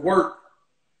worth of work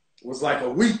was like a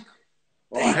week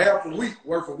or half a week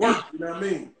worth of work. You know what I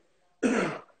mean?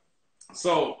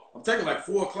 So I'm taking like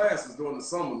 4 classes during the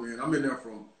summer, man. I'm in there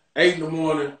from 8 in the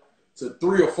morning to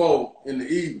 3 or 4 in the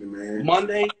evening, man.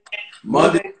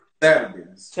 Monday,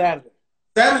 Saturdays.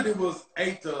 Saturday was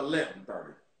 8 to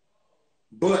 11:30.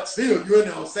 But still, you're in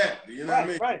there on Saturday. You know what I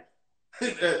mean? Right.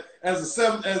 As a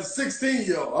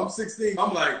 16-year-old, I'm 16.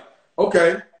 I'm like,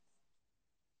 okay,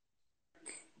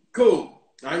 cool.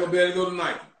 I ain't gonna be able to go to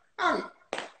Nike.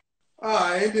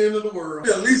 I ain't the end of the world.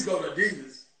 At least go to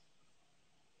Adidas.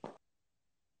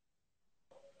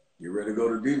 You ready to go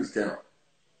to Adidas camp?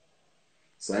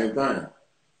 Same thing.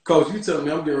 Coach, you telling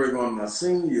me I'm getting ready to go on my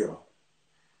senior year.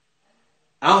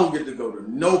 I don't get to go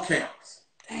to no camps.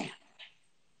 Damn.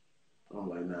 I'm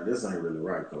like, nah, this ain't really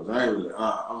right, Coach. I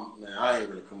ain't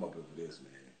really come up with this,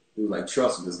 man. He was like,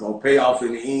 trust me, it's gonna pay off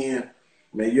in the end.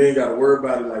 Man, you ain't got to worry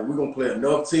about it. Like, we're going to play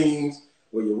enough teams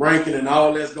where your ranking and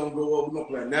all that's going to go up. We're going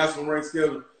to play a national rank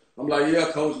schedule. I'm like, yeah,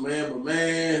 Coach, man. But,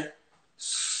 man,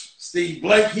 Steve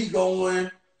Blake, he going.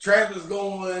 Travis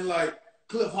going. Like,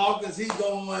 Cliff Hawkins, he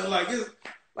going. Like,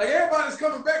 everybody's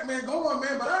coming back, man, going,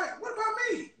 man. But what about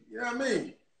me? You know what I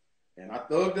mean? And I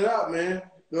thugged it out, man.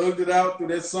 Thugged it out through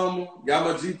that summer. Got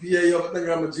my GPA up. I think I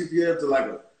got my GPA up to like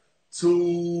a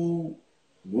 2.1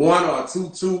 or a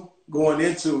 2.2 going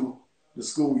into the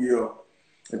school year,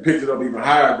 and picked it up even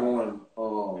higher going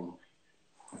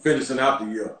finishing out the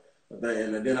year.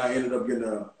 And then I ended up getting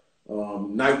a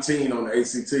 19 on the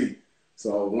ACT.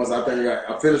 So once I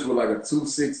finished with like a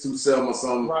 2.6, 2.7 or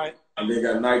something, right, and then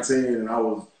got 19, and I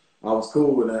was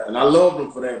cool with that, and I loved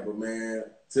them for that. But man,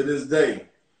 to this day,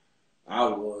 I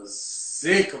was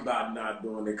sick about not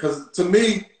doing it because to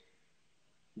me,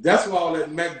 that's where all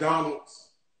that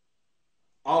McDonald's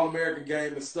All-American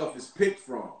game and stuff is picked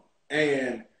from.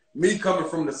 And me coming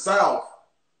from the South,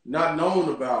 not knowing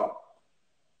about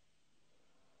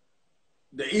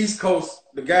the East Coast,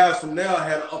 the guys from there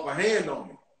had an upper hand on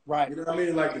me. Right. You know what I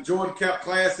mean? Like the Jordan Cap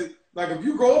Classic. Like if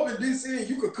you grow up in D.C. and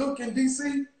you could cook in D.C.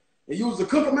 and you was a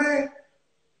cooker, man,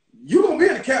 you gonna be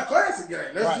in the Cap Classic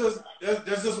game. That's right.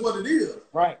 that's just what it is.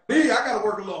 Right. Me, I gotta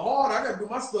work a little hard. I gotta do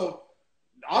my stuff.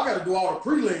 I gotta do all the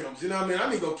prelims. You know what I mean? I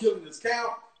need to go kill in this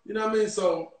count. You know what I mean?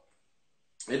 So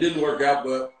it didn't work out,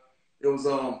 but it was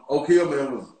Oak Hill,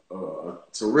 man, was a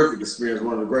terrific experience.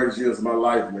 One of the greatest years of my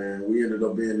life, man. We ended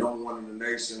up being number one in the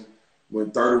nation.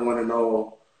 Went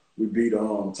 31-0. We beat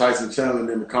Tyson Chandler and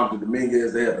then the Compton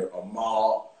Dominguez. They had a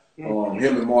mob.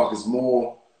 Him and Marcus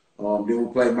Moore. Then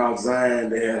we played Mount Zion.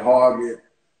 They had Hargett,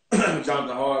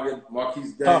 Jonathan Hargett,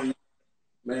 Marquise Day.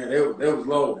 Man, they was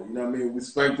loaded. You know what I mean? We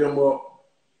spanked them up.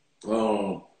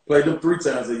 Played them 3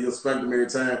 times a year, spanked them every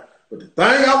time. But the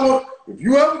thing I want, if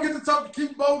you ever get to talk to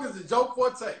Keith Bogans and Joe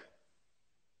Forte,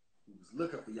 we was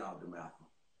looking for y'all, DeMatha.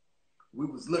 We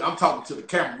was I'm talking to the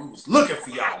camera. We was looking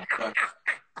for y'all.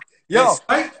 Yo,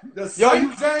 the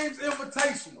St. James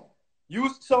Invitational. You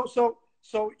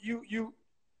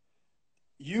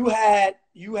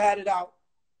had it out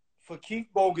for Keith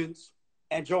Bogans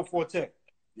and Joe Forte.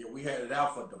 Yeah, we had it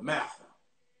out for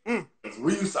DeMatha.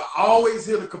 We used to always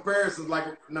hear the comparisons. Like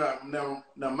now,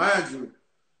 mind you,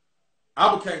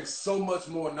 I became so much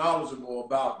more knowledgeable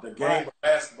about the game of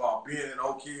basketball, being in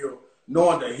Oak Hill,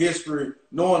 knowing the history,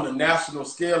 knowing the national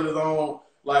scale is on.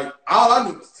 Like, all I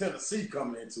knew was Tennessee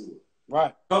coming into it.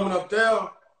 Right. Coming up there,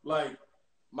 like,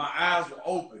 my eyes were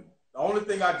open. The only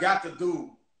thing I got to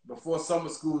do before summer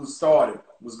school started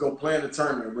was go play in the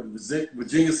tournament with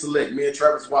Virginia Select, me and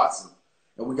Travis Watson.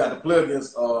 And we got to play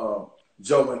against Joe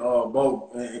and Bo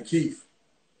and Keith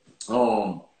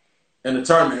in the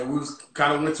tournament. And we was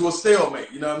kind of went to a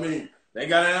stalemate, you know what I mean? They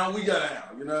got down, we got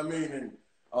down, you know what I mean? And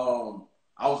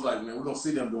I was like, man, we're going to see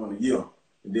them during the year.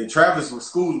 And then Travis was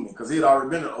schooling me because he had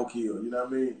already been in Oak Hill, you know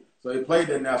what I mean? So he played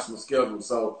that national schedule.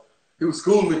 So he was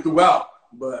schooling me throughout.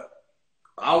 But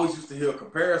I always used to hear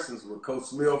comparisons with Coach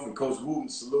Smith and Coach Wooten.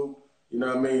 Salute, you know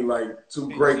what I mean? Like 2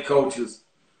 great coaches.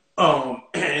 And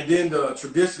then the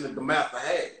tradition that DeMatha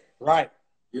had. Right.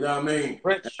 You know what I mean?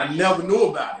 Rich. I never knew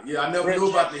about it. Yeah, I never knew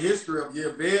about the history of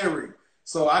very.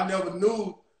 So I never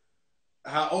knew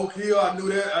how Oak Hill, I knew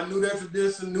that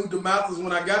tradition, knew DeMatha's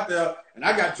when I got there, and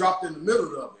I got dropped in the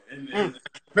middle of it. And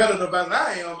competitive as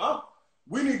I am,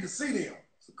 we need to see them.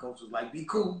 So coach was like, be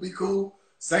cool.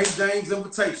 St. James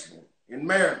Invitational in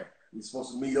Maryland. We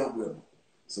supposed to meet up with them.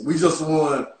 So we just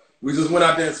won. We just went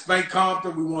out there and spanked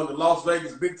Compton. We won the Las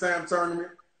Vegas Big Time Tournament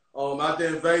out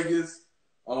there in Vegas.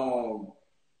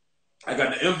 I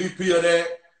got the MVP of that.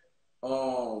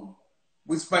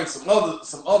 We spanked some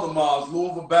other mobs,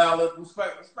 Louisville Ballard. We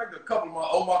spanked a couple of mobs,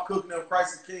 Omar Cook and them,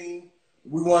 Christ the King.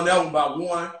 We won that one by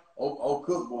 1. Old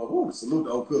Cook, boy. Woo, salute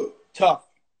to Old Cook. Tough.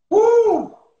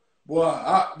 Woo! Boy,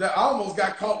 I almost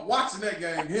got caught watching that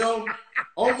game. Him,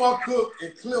 Omar Cook,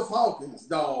 and Cliff Hawkins,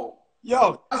 dog.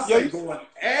 I say going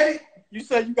at it. You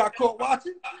said you got caught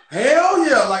watching? Hell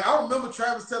yeah. Like, I remember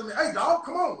Travis telling me, hey, dog,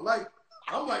 come on. Like,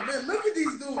 I'm like, man, look at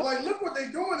these dudes. Like, look what they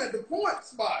doing at the point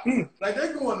spot. Like,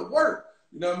 they going to work.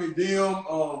 You know what I mean? Them,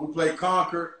 we played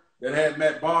Concord that had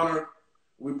Matt Bonner.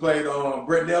 We played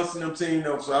Brett Nelson, them team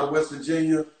that was out of West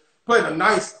Virginia. Played a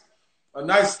nice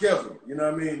schedule. You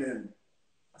know what I mean? And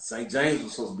St. James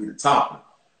was supposed to be the top.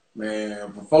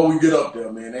 Man, before we get up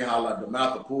there, man, they holler at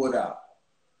DeMatha pulled out.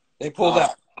 They pulled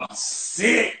out. I'm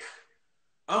sick.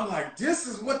 I'm like, this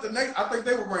is what the next. I think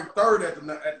they were ranked 3rd at the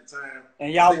time.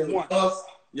 And y'all were 1. Us.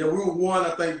 Yeah, we were 1.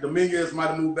 I think Dominguez might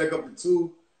have moved back up to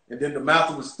 2, and then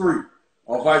DeMatha was 3,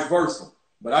 or vice versa.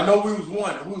 But I know we was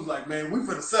 1, and we was like, man, we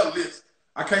finna settle this.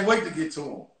 I can't wait to get to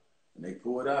them. And they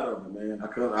pulled out of it, man.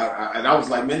 And I was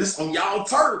like, man, this on y'all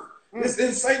turf. This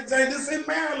in St. James. This in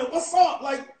Maryland. What's up?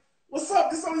 Like, what's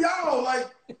up? This on y'all. Like,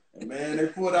 and man, they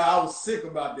pulled out. I was sick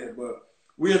about that, but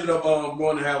we ended up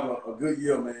going to have a good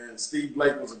year, man. Steve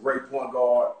Blake was a great point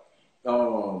guard.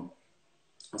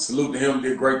 Salute to him.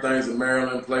 Did great things in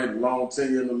Maryland. Played a long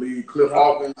tenure in the league. Cliff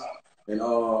Hawkins went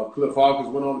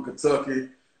on to Kentucky.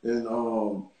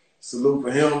 And salute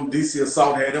for him. DC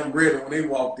Assault had them ready when they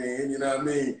walked in. You know what I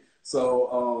mean?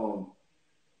 So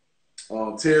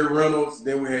Terry Reynolds.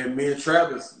 Then we had me and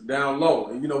Travis down low.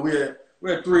 And you know we had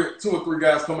 2 or 3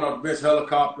 guys coming off the bench.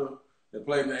 Helicopter that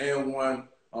played in the N1.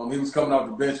 He was coming off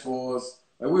the bench for us.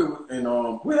 And we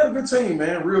had a good team,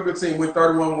 man. Real good team. Went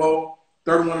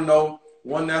 31-0,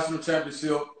 won national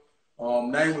championship.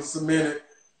 Name was cemented.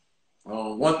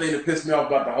 One thing that pissed me off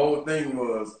about the whole thing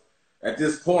was, at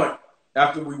this point,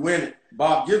 after we win it,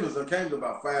 Bob Gibbons came to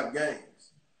about 5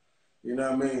 games. You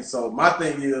know what I mean? So my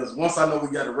thing is, once I know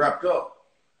we got it wrapped up,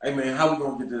 hey, man, how we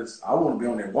going to get this? I want to be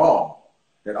on that ball,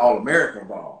 that All-American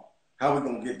ball. How we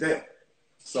going to get that?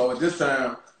 So at this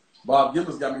time, Bob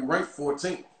Gibbons got me ranked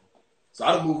 14th. So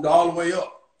I done moved all the way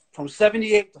up. From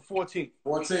 78 to 14.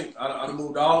 14. I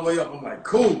moved all the way up. I'm like,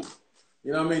 cool.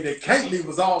 You know what I mean? They can't leave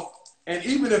us off. And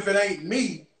even if it ain't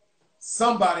me,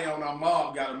 somebody on our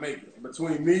mob got to make it.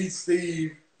 Between me,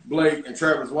 Steve, Blake, and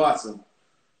Travis Watson,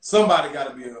 somebody got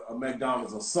to be a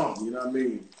McDonald's or something. You know what I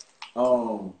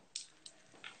mean?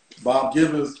 Bob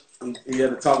Gibbons, he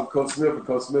had to talk with Coach Smith, and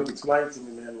Coach Smith explained to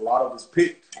me, man, a lot of us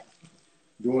picked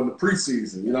during the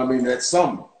preseason. You know what I mean? That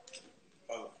summer.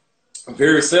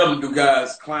 Very seldom do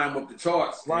guys climb up the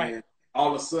charts. Right. And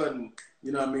all of a sudden,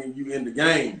 you know what I mean, you in the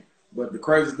game. But the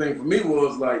crazy thing for me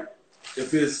was, like,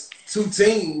 if it's 2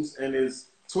 teams and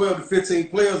there's 12 to 15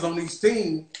 players on each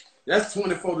team, that's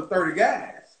 24 to 30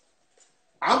 guys.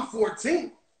 I'm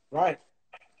 14. Right.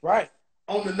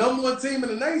 On the number 1 team in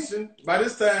the nation, by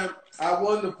this time, I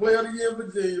won the Player of the Year in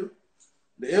Virginia,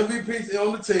 the MVP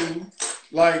on the team,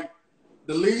 like,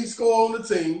 the lead scorer on the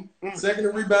team, second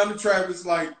in rebound to Travis.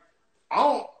 Like,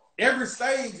 every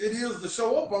stage it is to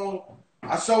show up on,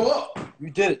 I show up. You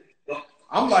did it.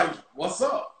 I'm like, what's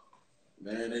up?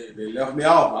 Man, they left me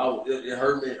off. It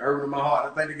hurt me in my heart.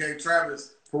 I think they gave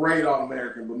Travis Parade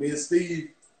All-American, but me and Steve,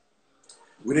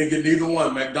 we didn't get neither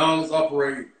one. McDonald's or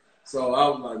Parade. So I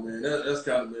was like, man, that's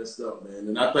kind of messed up, man.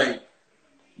 And I think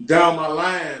down my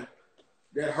line,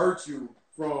 that hurts you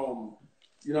from,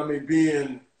 you know what I mean,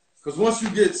 being, because once you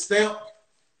get stamped,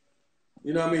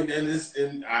 you know what I mean, and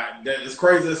it's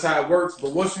crazy that's how it works,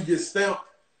 but once you get stamped,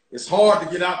 it's hard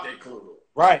to get out that club.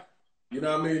 Right. You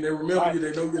know what I mean? They remember you,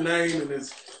 they know your name, and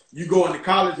it's you go into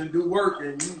college and do work,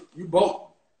 and you both.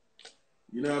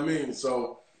 You know what I mean?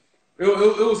 So it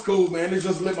was cool, man. It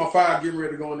just lit my fire getting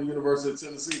ready to go into the University of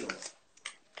Tennessee, though.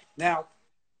 Now,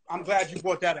 I'm glad you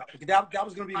brought that up, because that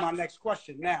was going to be my next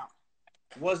question. Now,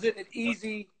 was it an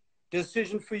easy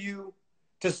decision for you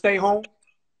to stay home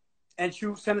and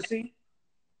choose Tennessee?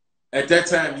 At that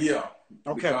time, yeah.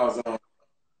 Okay. Because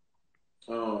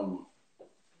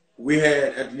we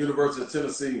had at the University of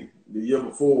Tennessee the year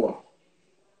before,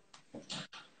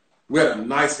 we had a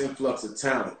nice influx of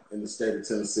talent in the state of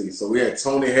Tennessee. So we had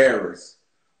Tony Harris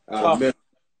out of Memphis.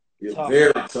 Yeah,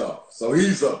 very tough. So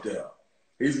he's up there.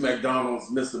 He's McDonald's,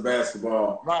 Mr.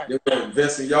 Basketball. Right. Then we had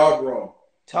Vincent Yarbrough.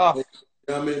 Tough. You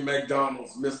know what I mean?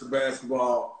 McDonald's, Mr.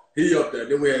 Basketball. He up there.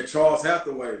 Then we had Charles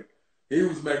Hathaway. He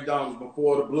was McDonald's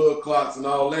before the blood clots and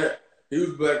all that. He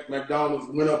was Black McDonald's,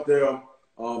 went up there.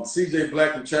 C.J.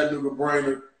 Black and Chattanooga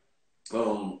Brainerd,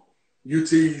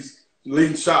 UT's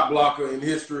leading shot blocker in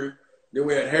history. Then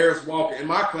we had Harris Walker. In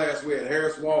my class, we had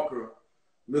Harris Walker,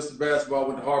 Mr. Basketball,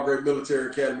 went to Hargrave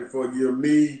Military Academy for a year.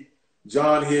 Me,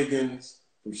 John Higgins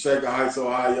from Shaker Heights,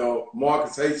 Ohio.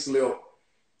 Marcus Hayslip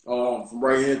from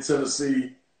right here in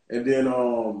Tennessee. And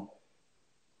then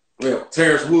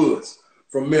Terrence Woods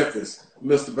from Memphis,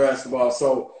 Mr. Basketball.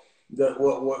 So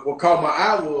what caught my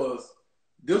eye was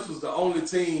this was the only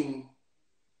team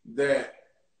that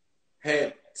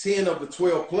had 10 of the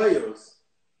 12 players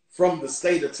from the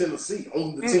state of Tennessee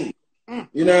on the team.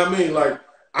 You know what I mean? Like,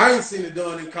 I ain't seen it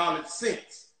done in college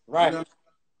since. Right. You know?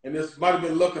 And this might have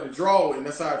been luck of the draw, and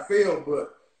that's how it felt.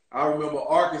 But I remember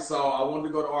Arkansas. I wanted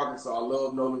to go to Arkansas. I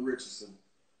love Nolan Richardson.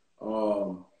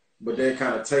 But they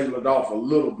kind of tailored off a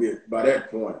little bit by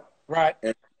that point. Right.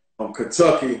 And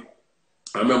Kentucky,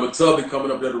 I remember Tubby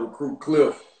coming up there to recruit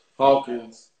Cliff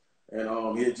Hawkins,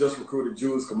 and he had just recruited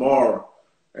Julius Kamara.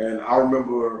 And I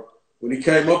remember when he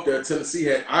came up there, Tennessee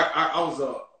had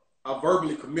I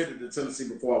verbally committed to Tennessee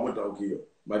before I went to Oak Hill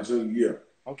my junior year.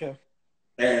 Okay.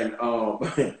 And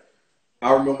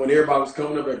I remember when everybody was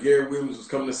coming up there, Gary Williams was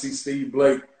coming to see Steve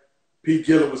Blake, Pete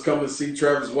Gillett was coming to see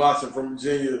Travis Watson from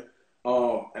Virginia.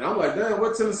 And I'm like, damn,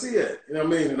 where Tennessee at? You know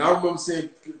what I mean? And I remember seeing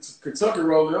Kentucky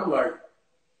rolling. I'm like,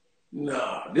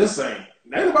 nah, this ain't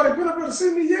nobody been up there to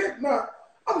see me yet? Nah,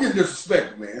 I'm getting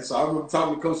disrespected, man. So I remember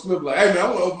talking to Coach Smith, like, hey, man, I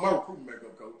want to open my recruiting back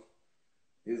up, Coach.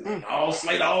 He's like, oh,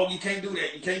 Slade, you can't do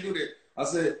that. You can't do that. I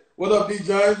said, what up, D.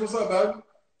 James? What's up, baby?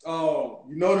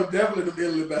 You know them definitely the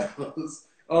Italy battles.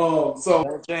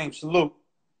 So James, salute.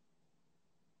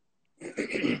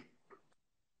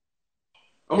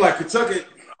 I'm like, Kentucky,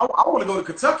 I want to go to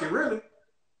Kentucky, really.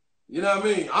 You know what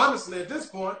I mean? Honestly, at this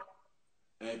point.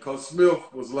 And Coach Smith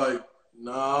was like,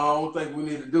 no, I don't think we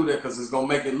need to do that because it's going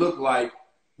to make it look like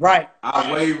I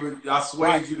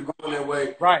swayed you to go in that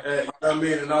way. Right. And, you know what I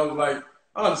mean? And I was like,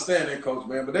 I understand that, Coach,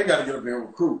 man, but they got to get up here and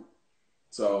recruit.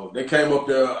 So they came up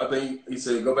there. I think he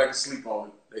said, go back and sleep on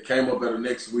it. They came up there the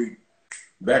next week,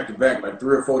 back to back, like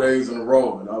 3 or 4 days in a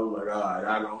row. And I was like, all right,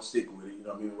 I'm going to stick with it. You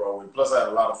know what I mean? Roll with it. Plus, I had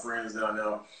a lot of friends down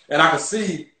there. And I could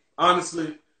see,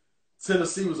 honestly,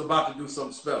 Tennessee was about to do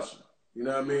something special. You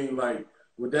know what I mean? Like,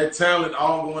 with that talent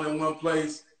all going in one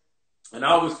place. And I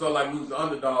always felt like we was the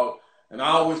underdog. And I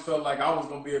always felt like I was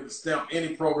going to be able to stamp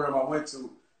any program I went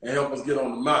to and help us get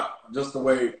on the map, just the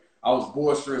way I was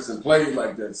boisterous and played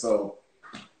like that. So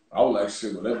I was like,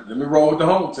 shit, let me roll with the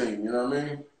home team, you know what I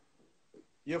mean?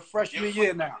 Your freshman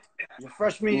year now. Your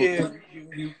freshman year,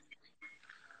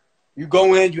 you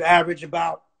go in, you average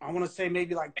about, I want to say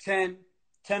maybe like 10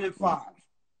 and 5.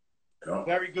 Yeah.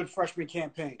 Very good freshman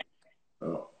campaign.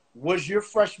 Yeah. Was your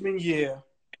freshman year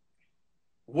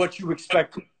what you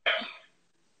expected?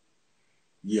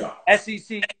 Yeah.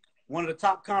 SEC, one of the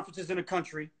top conferences in the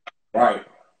country. Right.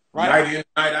 Night in,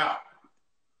 night out.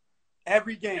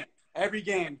 Every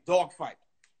game, dogfight.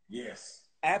 Yes.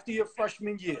 After your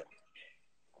freshman year,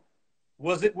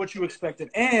 was it what you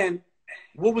expected? And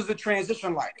what was the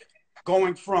transition like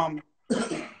going from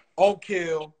Oak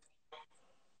Hill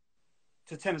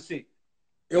to Tennessee?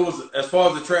 It was, as far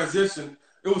as the transition,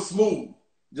 it was smooth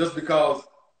just because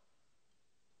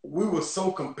we were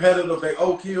so competitive at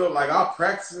Oak Hill. Like our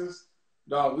practices,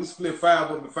 dog, we split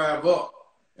 5 up and 5 up,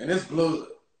 and it's blood.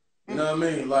 You know what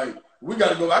I mean? Like, I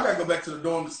got to go back to the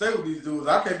dorm to stay with these dudes.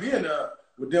 I can't be in there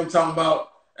with them talking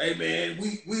about, hey, man,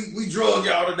 we drug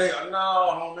y'all today.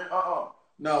 No, homie,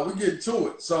 No, we get to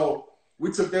it. So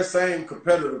we took that same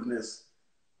competitiveness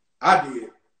I did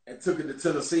and took it to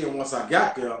Tennessee. And once I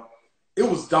got there, it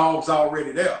was dogs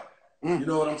already there. You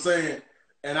know what I'm saying?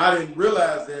 And I didn't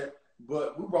realize that,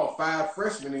 but we brought 5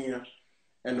 freshmen in.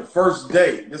 And the first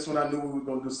day, this when I knew we were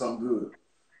going to do something good.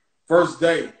 First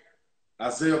day,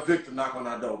 Isaiah Victor knocked on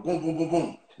our door. Boom, boom, boom,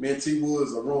 boom. Me and T.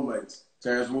 Woods are roommates.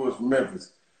 Terrence Woods from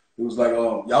Memphis. He was like,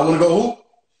 y'all want to go hoop?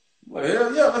 I'm like,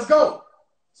 hell yeah, let's go.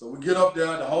 So we get up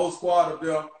there, the whole squad up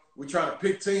there. We're trying to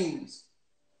pick teams.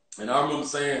 And I remember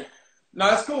saying,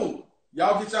 no, it's cool.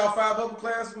 Y'all get y'all 5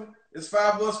 upperclassmen. It's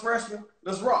 5 of us freshmen.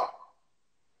 Let's rock.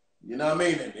 You know what I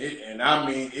mean?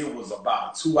 And it was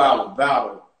about a 2-hour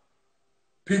battle.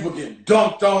 People getting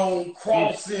dunked on,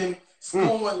 crossing,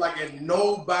 scoring and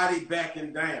nobody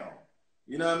backing down.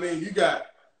 You know what I mean? You got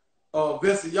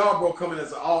Vincent Yarbrough coming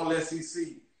as an all-SEC.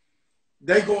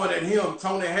 They going at him.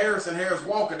 Tony Harris and Harris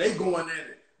Walker, they going at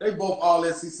it. They both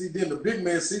all-SEC. Then the big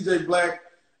man, C.J. Black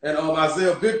and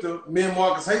Isaiah Victor, me and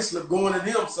Marcus Hayslip going at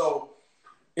him. So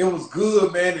it was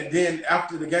good, man. And then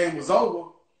after the game was over,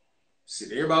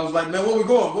 shit, everybody was like, man, where we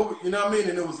going? You know what I mean?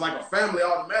 And it was like a family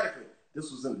automatically. This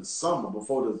was in the summer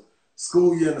before the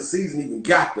school year and the season even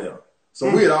got there. So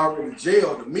we had already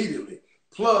jailed immediately.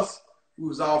 Plus, we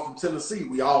was all from Tennessee.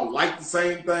 We all liked the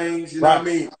same things. You know what I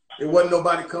mean? There wasn't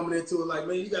nobody coming into it like,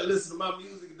 man, you got to listen to my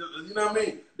music. You know what I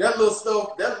mean? That little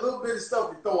stuff, that little bit of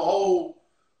stuff, you throw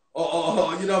a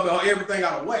whole, everything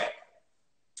out of whack.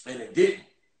 And it didn't.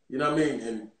 You know what I mean?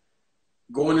 And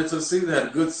going into the season, had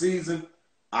a good season.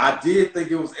 I did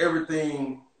think it was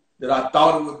everything that I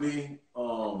thought it would be.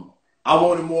 I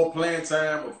wanted more playing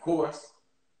time, of course,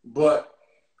 but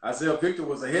Isaiah Victor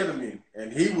was ahead of me,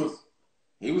 and he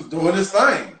was doing his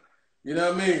thing. You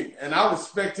know what I mean? And I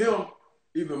respect him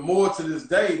even more to this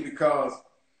day because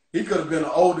he could have been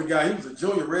an older guy. He was a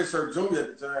junior, redshirt junior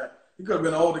at the time. He could have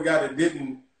been an older guy that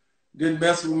didn't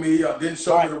mess with me or didn't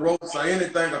show me the ropes or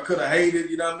anything. I could have hated,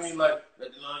 you know what I mean? Like, that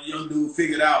young dude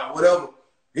figured out or whatever.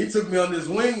 He took me on this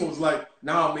wing and was like,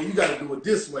 nah, man, you got to do it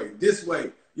this way.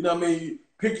 You know what I mean? You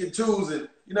pick and choose it.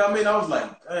 You know what I mean? I was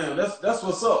like, damn, that's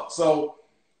what's up. So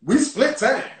we split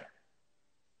time.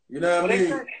 You know what I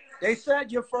mean? They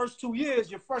said your first 2 years,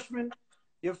 your freshman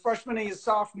and your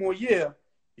sophomore year,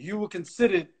 you were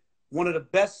considered one of the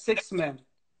best 6 men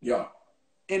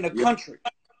in the country.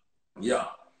 Yeah.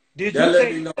 Did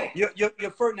you take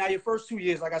your first 2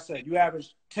 years, like I said, you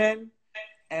averaged 10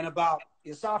 and about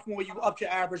your sophomore, you upped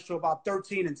your average to about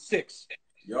 13 and 6,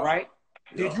 right?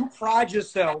 Did you pride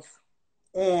yourself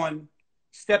on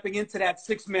stepping into that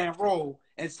 6-man role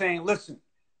and saying, listen,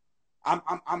 I'm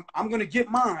gonna get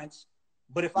mines,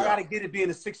 but if I gotta get it being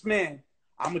a 6-man,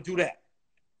 I'm gonna do that.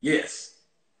 Yes.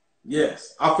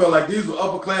 I felt like these were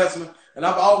upperclassmen, and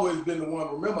I've always been the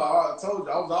one. Remember, I told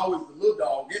you I was always the little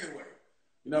dog anyway.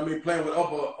 You know what I mean? Playing with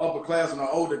upperclassmen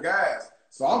or older guys.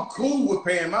 So I'm cool with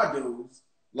paying my dues.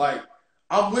 Like,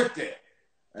 I'm with that.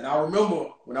 And I remember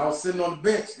when I was sitting on the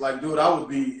bench, like, dude,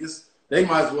 they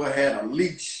might as well have had a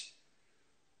leash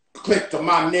clipped to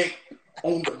my neck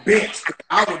on the bench.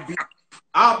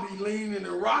 I'll be leaning and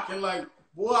rocking like,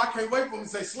 boy, I can't wait for them to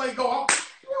say, Slay, go.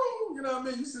 You know what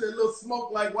I mean? You see that little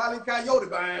smoke like Wile E. Coyote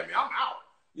behind me. I'm out.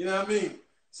 You know what I mean?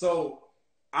 So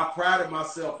I prided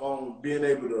myself on being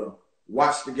able to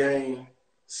watch the game,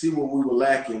 see what we were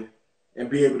lacking, and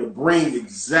be able to bring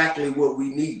exactly what we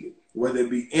needed, whether it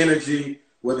be energy,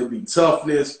 whether it be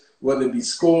toughness, whether it be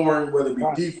scoring, whether it be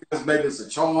defense, maybe it's a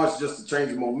charge just to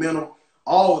change the momentum,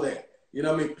 all of that. You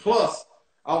know what I mean? Plus,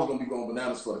 I was going to be going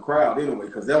bananas for the crowd anyway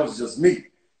because that was just me.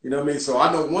 You know what I mean? So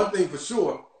I know one thing for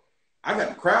sure. I got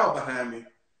the crowd behind me.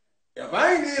 If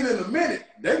I ain't in a minute,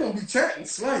 they're going to be chanting,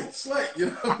 slay, slay. You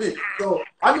know what I mean? So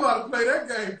I knew how to play that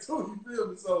game too. You feel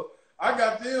me? So I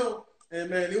got them, and,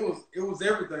 man, it was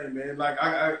everything, man. Like,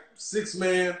 I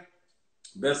 6-man,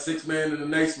 best 6-man in the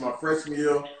nation my freshman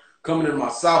year, coming in my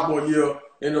sophomore year,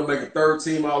 ended up making third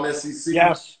team All-SEC.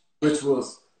 Yes.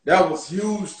 That was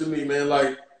huge to me, man.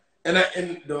 Like, and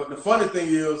the funny thing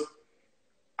is,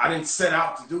 I didn't set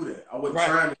out to do that. I wasn't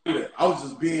trying to do that. I was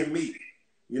just being me.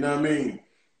 You know what I mean?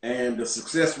 And the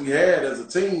success we had as a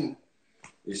team,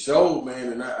 it showed, man.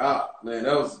 And man,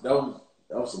 that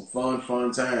was some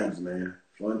fun times, man.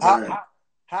 Fun times.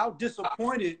 How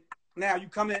disappointed? Now you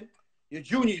come in your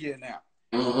junior year now.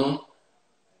 Mm-hmm.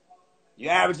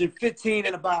 You're averaging 15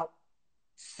 and about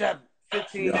 7,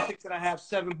 15, 6.5,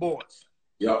 7 boards.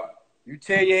 Yep. You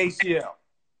tear your ACL.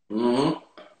 Mm-hmm.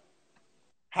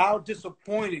 How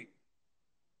disappointing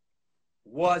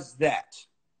was that?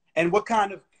 And what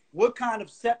kind of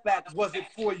setback was it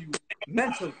for you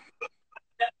mentally?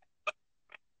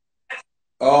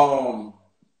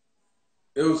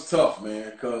 It was tough,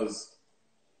 man, because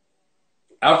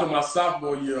after my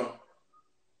sophomore year,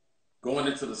 going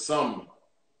into the summer,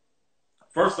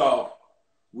 first off,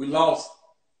 we lost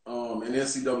an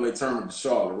NCAA tournament to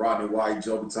Charlotte. Rodney White,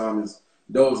 Joby Thomas,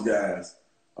 those guys.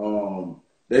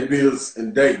 They beat us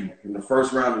in Dayton in the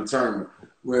first round of the tournament,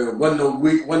 where wasn't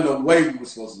no way we were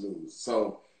supposed to lose.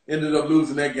 So ended up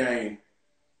losing that game.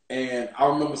 And I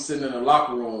remember sitting in the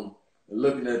locker room and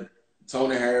looking at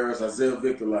Tony Harris, Isaiah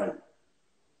Victor, like,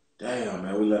 damn,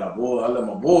 man, I let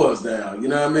my boys down. You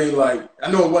know what I mean? Like, I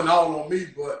know it wasn't all on me,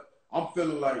 but I'm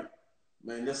feeling like,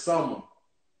 man, this summer,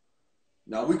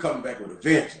 now we coming back with a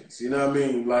vengeance. You know what I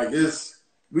mean? Like,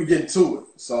 we getting to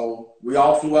it. So we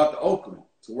all flew out to Oakland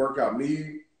to work out.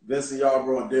 Me, Vincent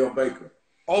Yarbrough, and Dale Baker.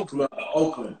 Flew out to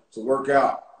Oakland to work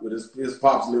out with his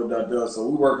pops lived out there. So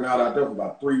we working out there for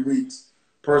about 3 weeks.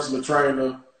 Personal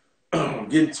trainer,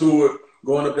 getting to it,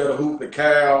 going up there to hoop at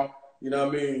Cal. You know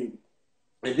what I mean?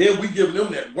 And then we giving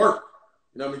them that work.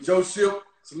 You know what I mean? Joe Ship,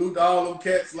 salute to all them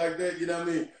cats like that. You know what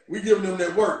I mean? We giving them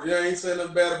that work. You know, I ain't saying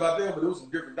nothing bad about them, but there was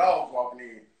some different dogs walking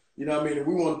in. You know what I mean? And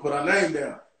we wanted to put our name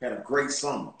down. Had a great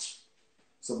summer.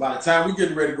 So by the time we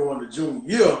getting ready to go into junior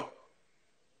year,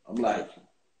 I'm like,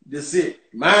 this it.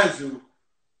 Mind you,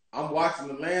 I'm watching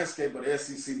the landscape of the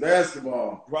SEC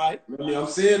basketball. Right. I mean, I'm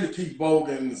seeing the Keith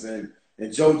Bogans and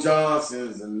Joe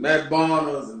Johnsons and Matt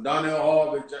Bonners and Donnell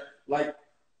Harvey. Like,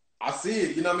 I see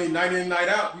it. You know what I mean? Night in, night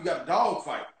out, you got a dog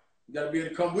fight. You got to be able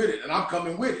to come with it. And I'm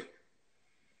coming with it.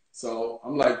 So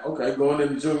I'm like, okay, going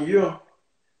into junior year,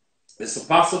 it's a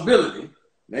possibility.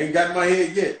 They ain't got in my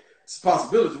head yet. It's a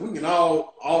possibility. We can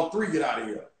all three get out of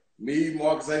here. Me,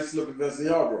 Marcus Aislip, and Vincent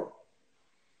Yarbrough.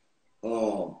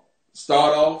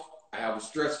 Start off, I have a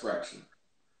stress fracture.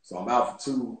 So I'm out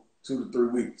for 2 to 3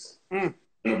 weeks in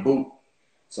a boot.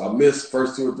 So I missed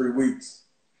first 2 or 3 weeks.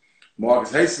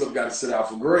 Marcus Hayslip got to sit out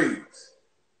for grades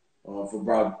for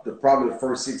probably the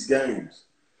first 6 games.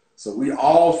 So we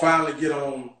all finally get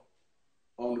on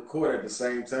the court at the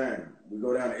same time. We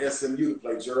go down to SMU to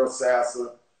play Gerald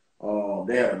Sasser.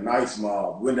 They had a nice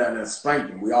mob. Went down there and spanked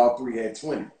them. We all 3 had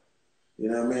 20. You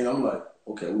know what I mean? I'm like,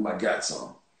 okay, we might got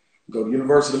some. Go to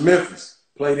University of Memphis,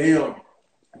 play them.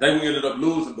 I think we ended up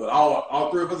losing, but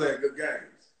all 3 of us had good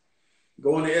games.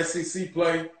 Going to SEC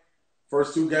play,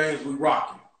 first 2 games we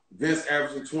rocking. Vince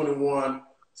averaging 21,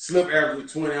 Slip averaging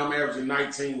 20, I'm averaging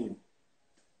 19.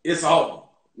 It's over.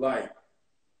 Like,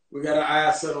 we got our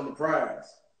eyes set on the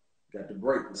prize. Got the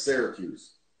break with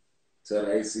Syracuse to the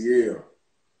ACL.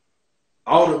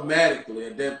 Automatically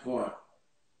at that point,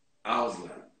 I was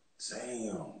like,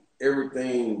 damn,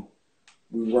 everything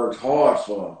we worked hard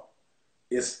for,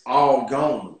 it's all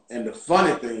gone. And the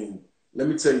funny thing, let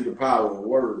me tell you the power of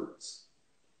words.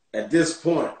 At this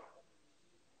point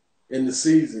in the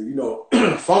season, you know,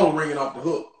 phone ringing off the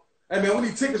hook. Hey, man, we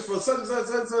need tickets for such and such,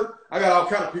 such and such. I got all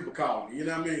kind of people calling me, you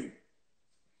know what I mean?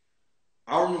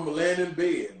 I remember laying in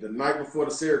bed the night before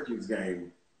the Syracuse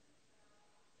game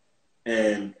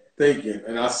and thinking,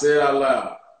 and I said out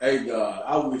loud, hey, God,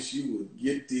 I wish you would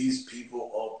get these people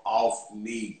up off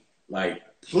me. Like,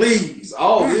 please,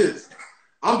 all this,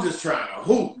 I'm just trying to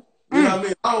hoop. You know what I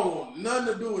mean? I don't want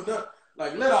nothing to do with nothing.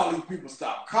 Like, let all these people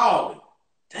stop calling.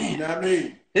 Damn. You know what I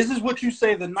mean? This is what you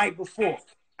say the night before.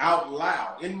 Out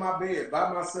loud, in my bed,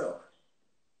 by myself.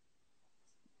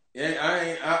 And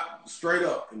I straight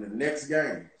up in the next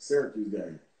game, Syracuse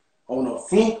game, on a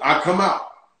fluke, I come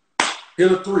out,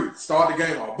 hit a 3, start the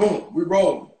game off. Boom, we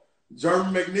rolling.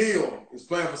 Jeremy McNeil is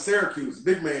playing for Syracuse,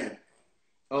 big man.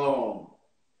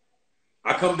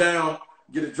 I come down,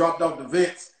 get it dropped off the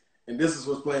vents, and this is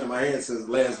what's playing in my head since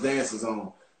Last Dance is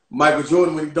on. Michael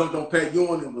Jordan, when he dunked on Pat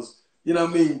Ewing, and was, you know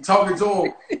what I mean, talking to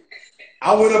him.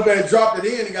 I went up there and dropped it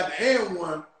in and got the and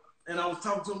one, and I was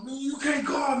talking to him, man, you can't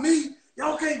guard me.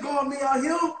 Y'all can't guard me out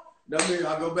here. That means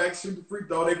I go back, shoot the free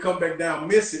throw. They come back down,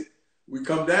 miss it. We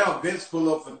come down, Vince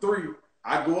pull up for 3.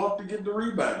 I go up to get the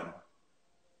rebound.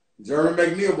 Jeremy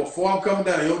McNeil, before I'm coming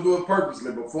down, he don't do it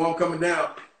purposely. Before I'm coming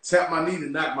down, tap my knee to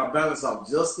knock my balance off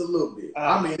just a little bit.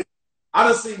 I mean, I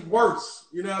done seen worse,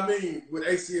 you know what I mean, with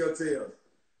ACL tears.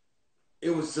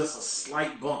 It was just a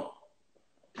slight bump.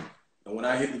 And when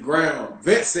I hit the ground,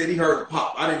 Vince said he heard a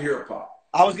pop. I didn't hear a pop.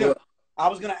 I was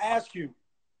gonna ask you,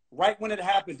 right when it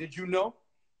happened, did you know?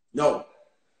 No.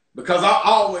 Because I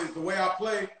always, the way I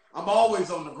play, I'm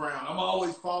always on the ground. I'm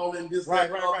always falling this way.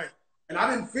 Right. And I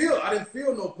didn't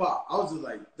feel no pop. I was just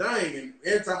like, dang. And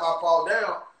every time I fall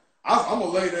down, I'm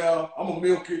going to lay down. I'm going to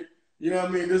milk it. You know what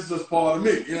I mean? This is just part of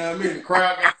me. You know what I mean? The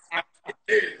crowd got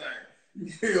everything.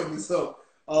 You feel me? So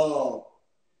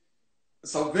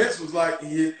Vince was like,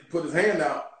 he put his hand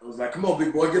out. I was like, come on,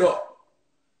 big boy, get up.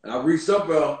 And I reached up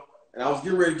there, and I was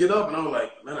getting ready to get up, and I was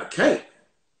like, man, I can't.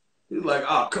 He was like,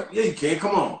 oh, yeah, you can.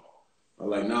 Come on. I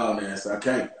was like, nah, man, so I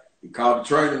can't. He called the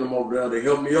trainer them over there. They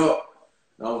helped me up.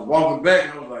 And I was walking back,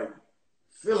 and I was like,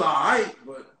 feel all right,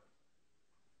 but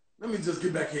let me just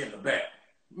get back here in the back.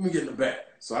 Let me get in the back.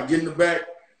 So I get in the back,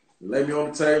 lay me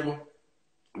on the table,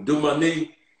 do my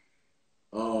knee.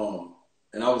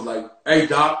 And I was like, hey,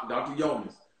 Dr.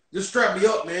 Yonis, just strap me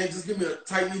up, man. Just give me a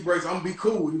tight knee brace. I'm going to be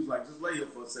cool. He was like, just lay here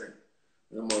for a second.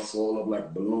 And I'm going to swell up like a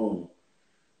balloon.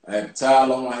 I had a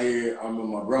towel on my head. I remember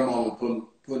my grandma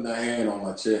putting her hand on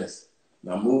my chest.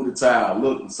 And I moved the towel,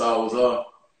 looked and saw it was up.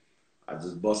 I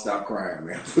just bust out crying,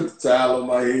 man. I put the towel on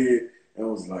my head and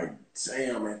was like,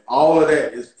 damn, man. All of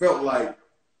that, it felt like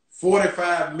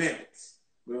 45 minutes.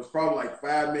 But it was probably like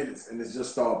 5 minutes, and it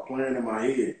just started playing in my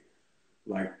head.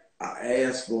 Like, I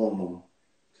asked for them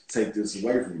to take this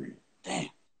away from me. Damn.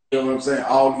 You know what I'm saying?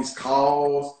 All these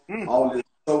calls, all this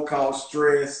so-called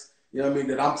stress, you know what I mean,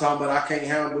 that I'm talking about I can't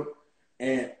handle.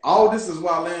 And all this is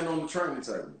why I land on the training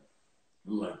table.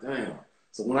 I'm like, damn.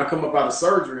 So when I come up out of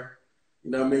surgery, you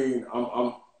know what I mean, I'm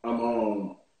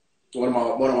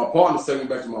one of my partners taking me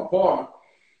back to my apartment.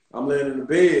 I'm laying in the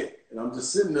bed, and I'm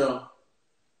just sitting there. I'm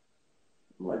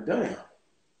like, damn.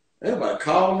 Anybody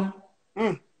calling?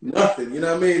 Nothing, you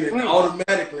know what I mean? And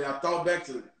automatically I thought back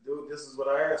to, dude, this is what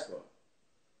I asked for.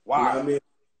 Wow. You know what I mean?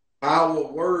 Power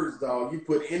of words, dog. You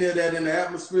put any of that in the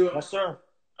atmosphere. Yes, sir.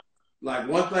 Like,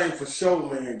 one thing for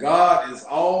sure, man, God is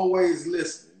always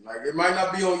listening. Like, it might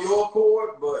not be on your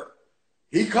accord, but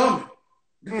he coming.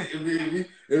 if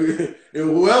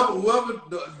whoever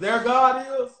their God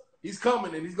is, he's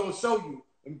coming and he's going to show you.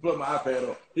 Let me put my iPad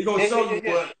up. He's going to show you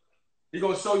what, he's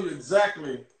going to show you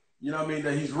exactly, you know what I mean,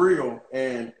 that he's real,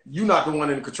 and you're not the one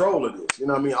in control of this. You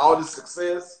know what I mean? All this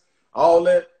success, all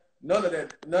that, none of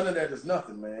that is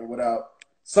nothing, man, without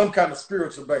some kind of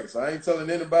spiritual base. I ain't telling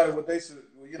anybody what they should,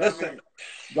 you know what I mean?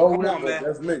 Go with it, man.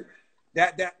 That's me.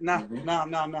 That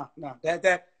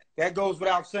goes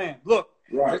without saying. Look,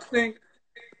 right. This thing,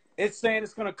 it's saying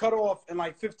it's gonna cut off in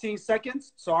like 15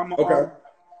 seconds. So I'm okay.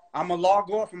 I'm gonna log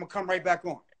off. I'm gonna come right back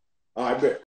on. I bet.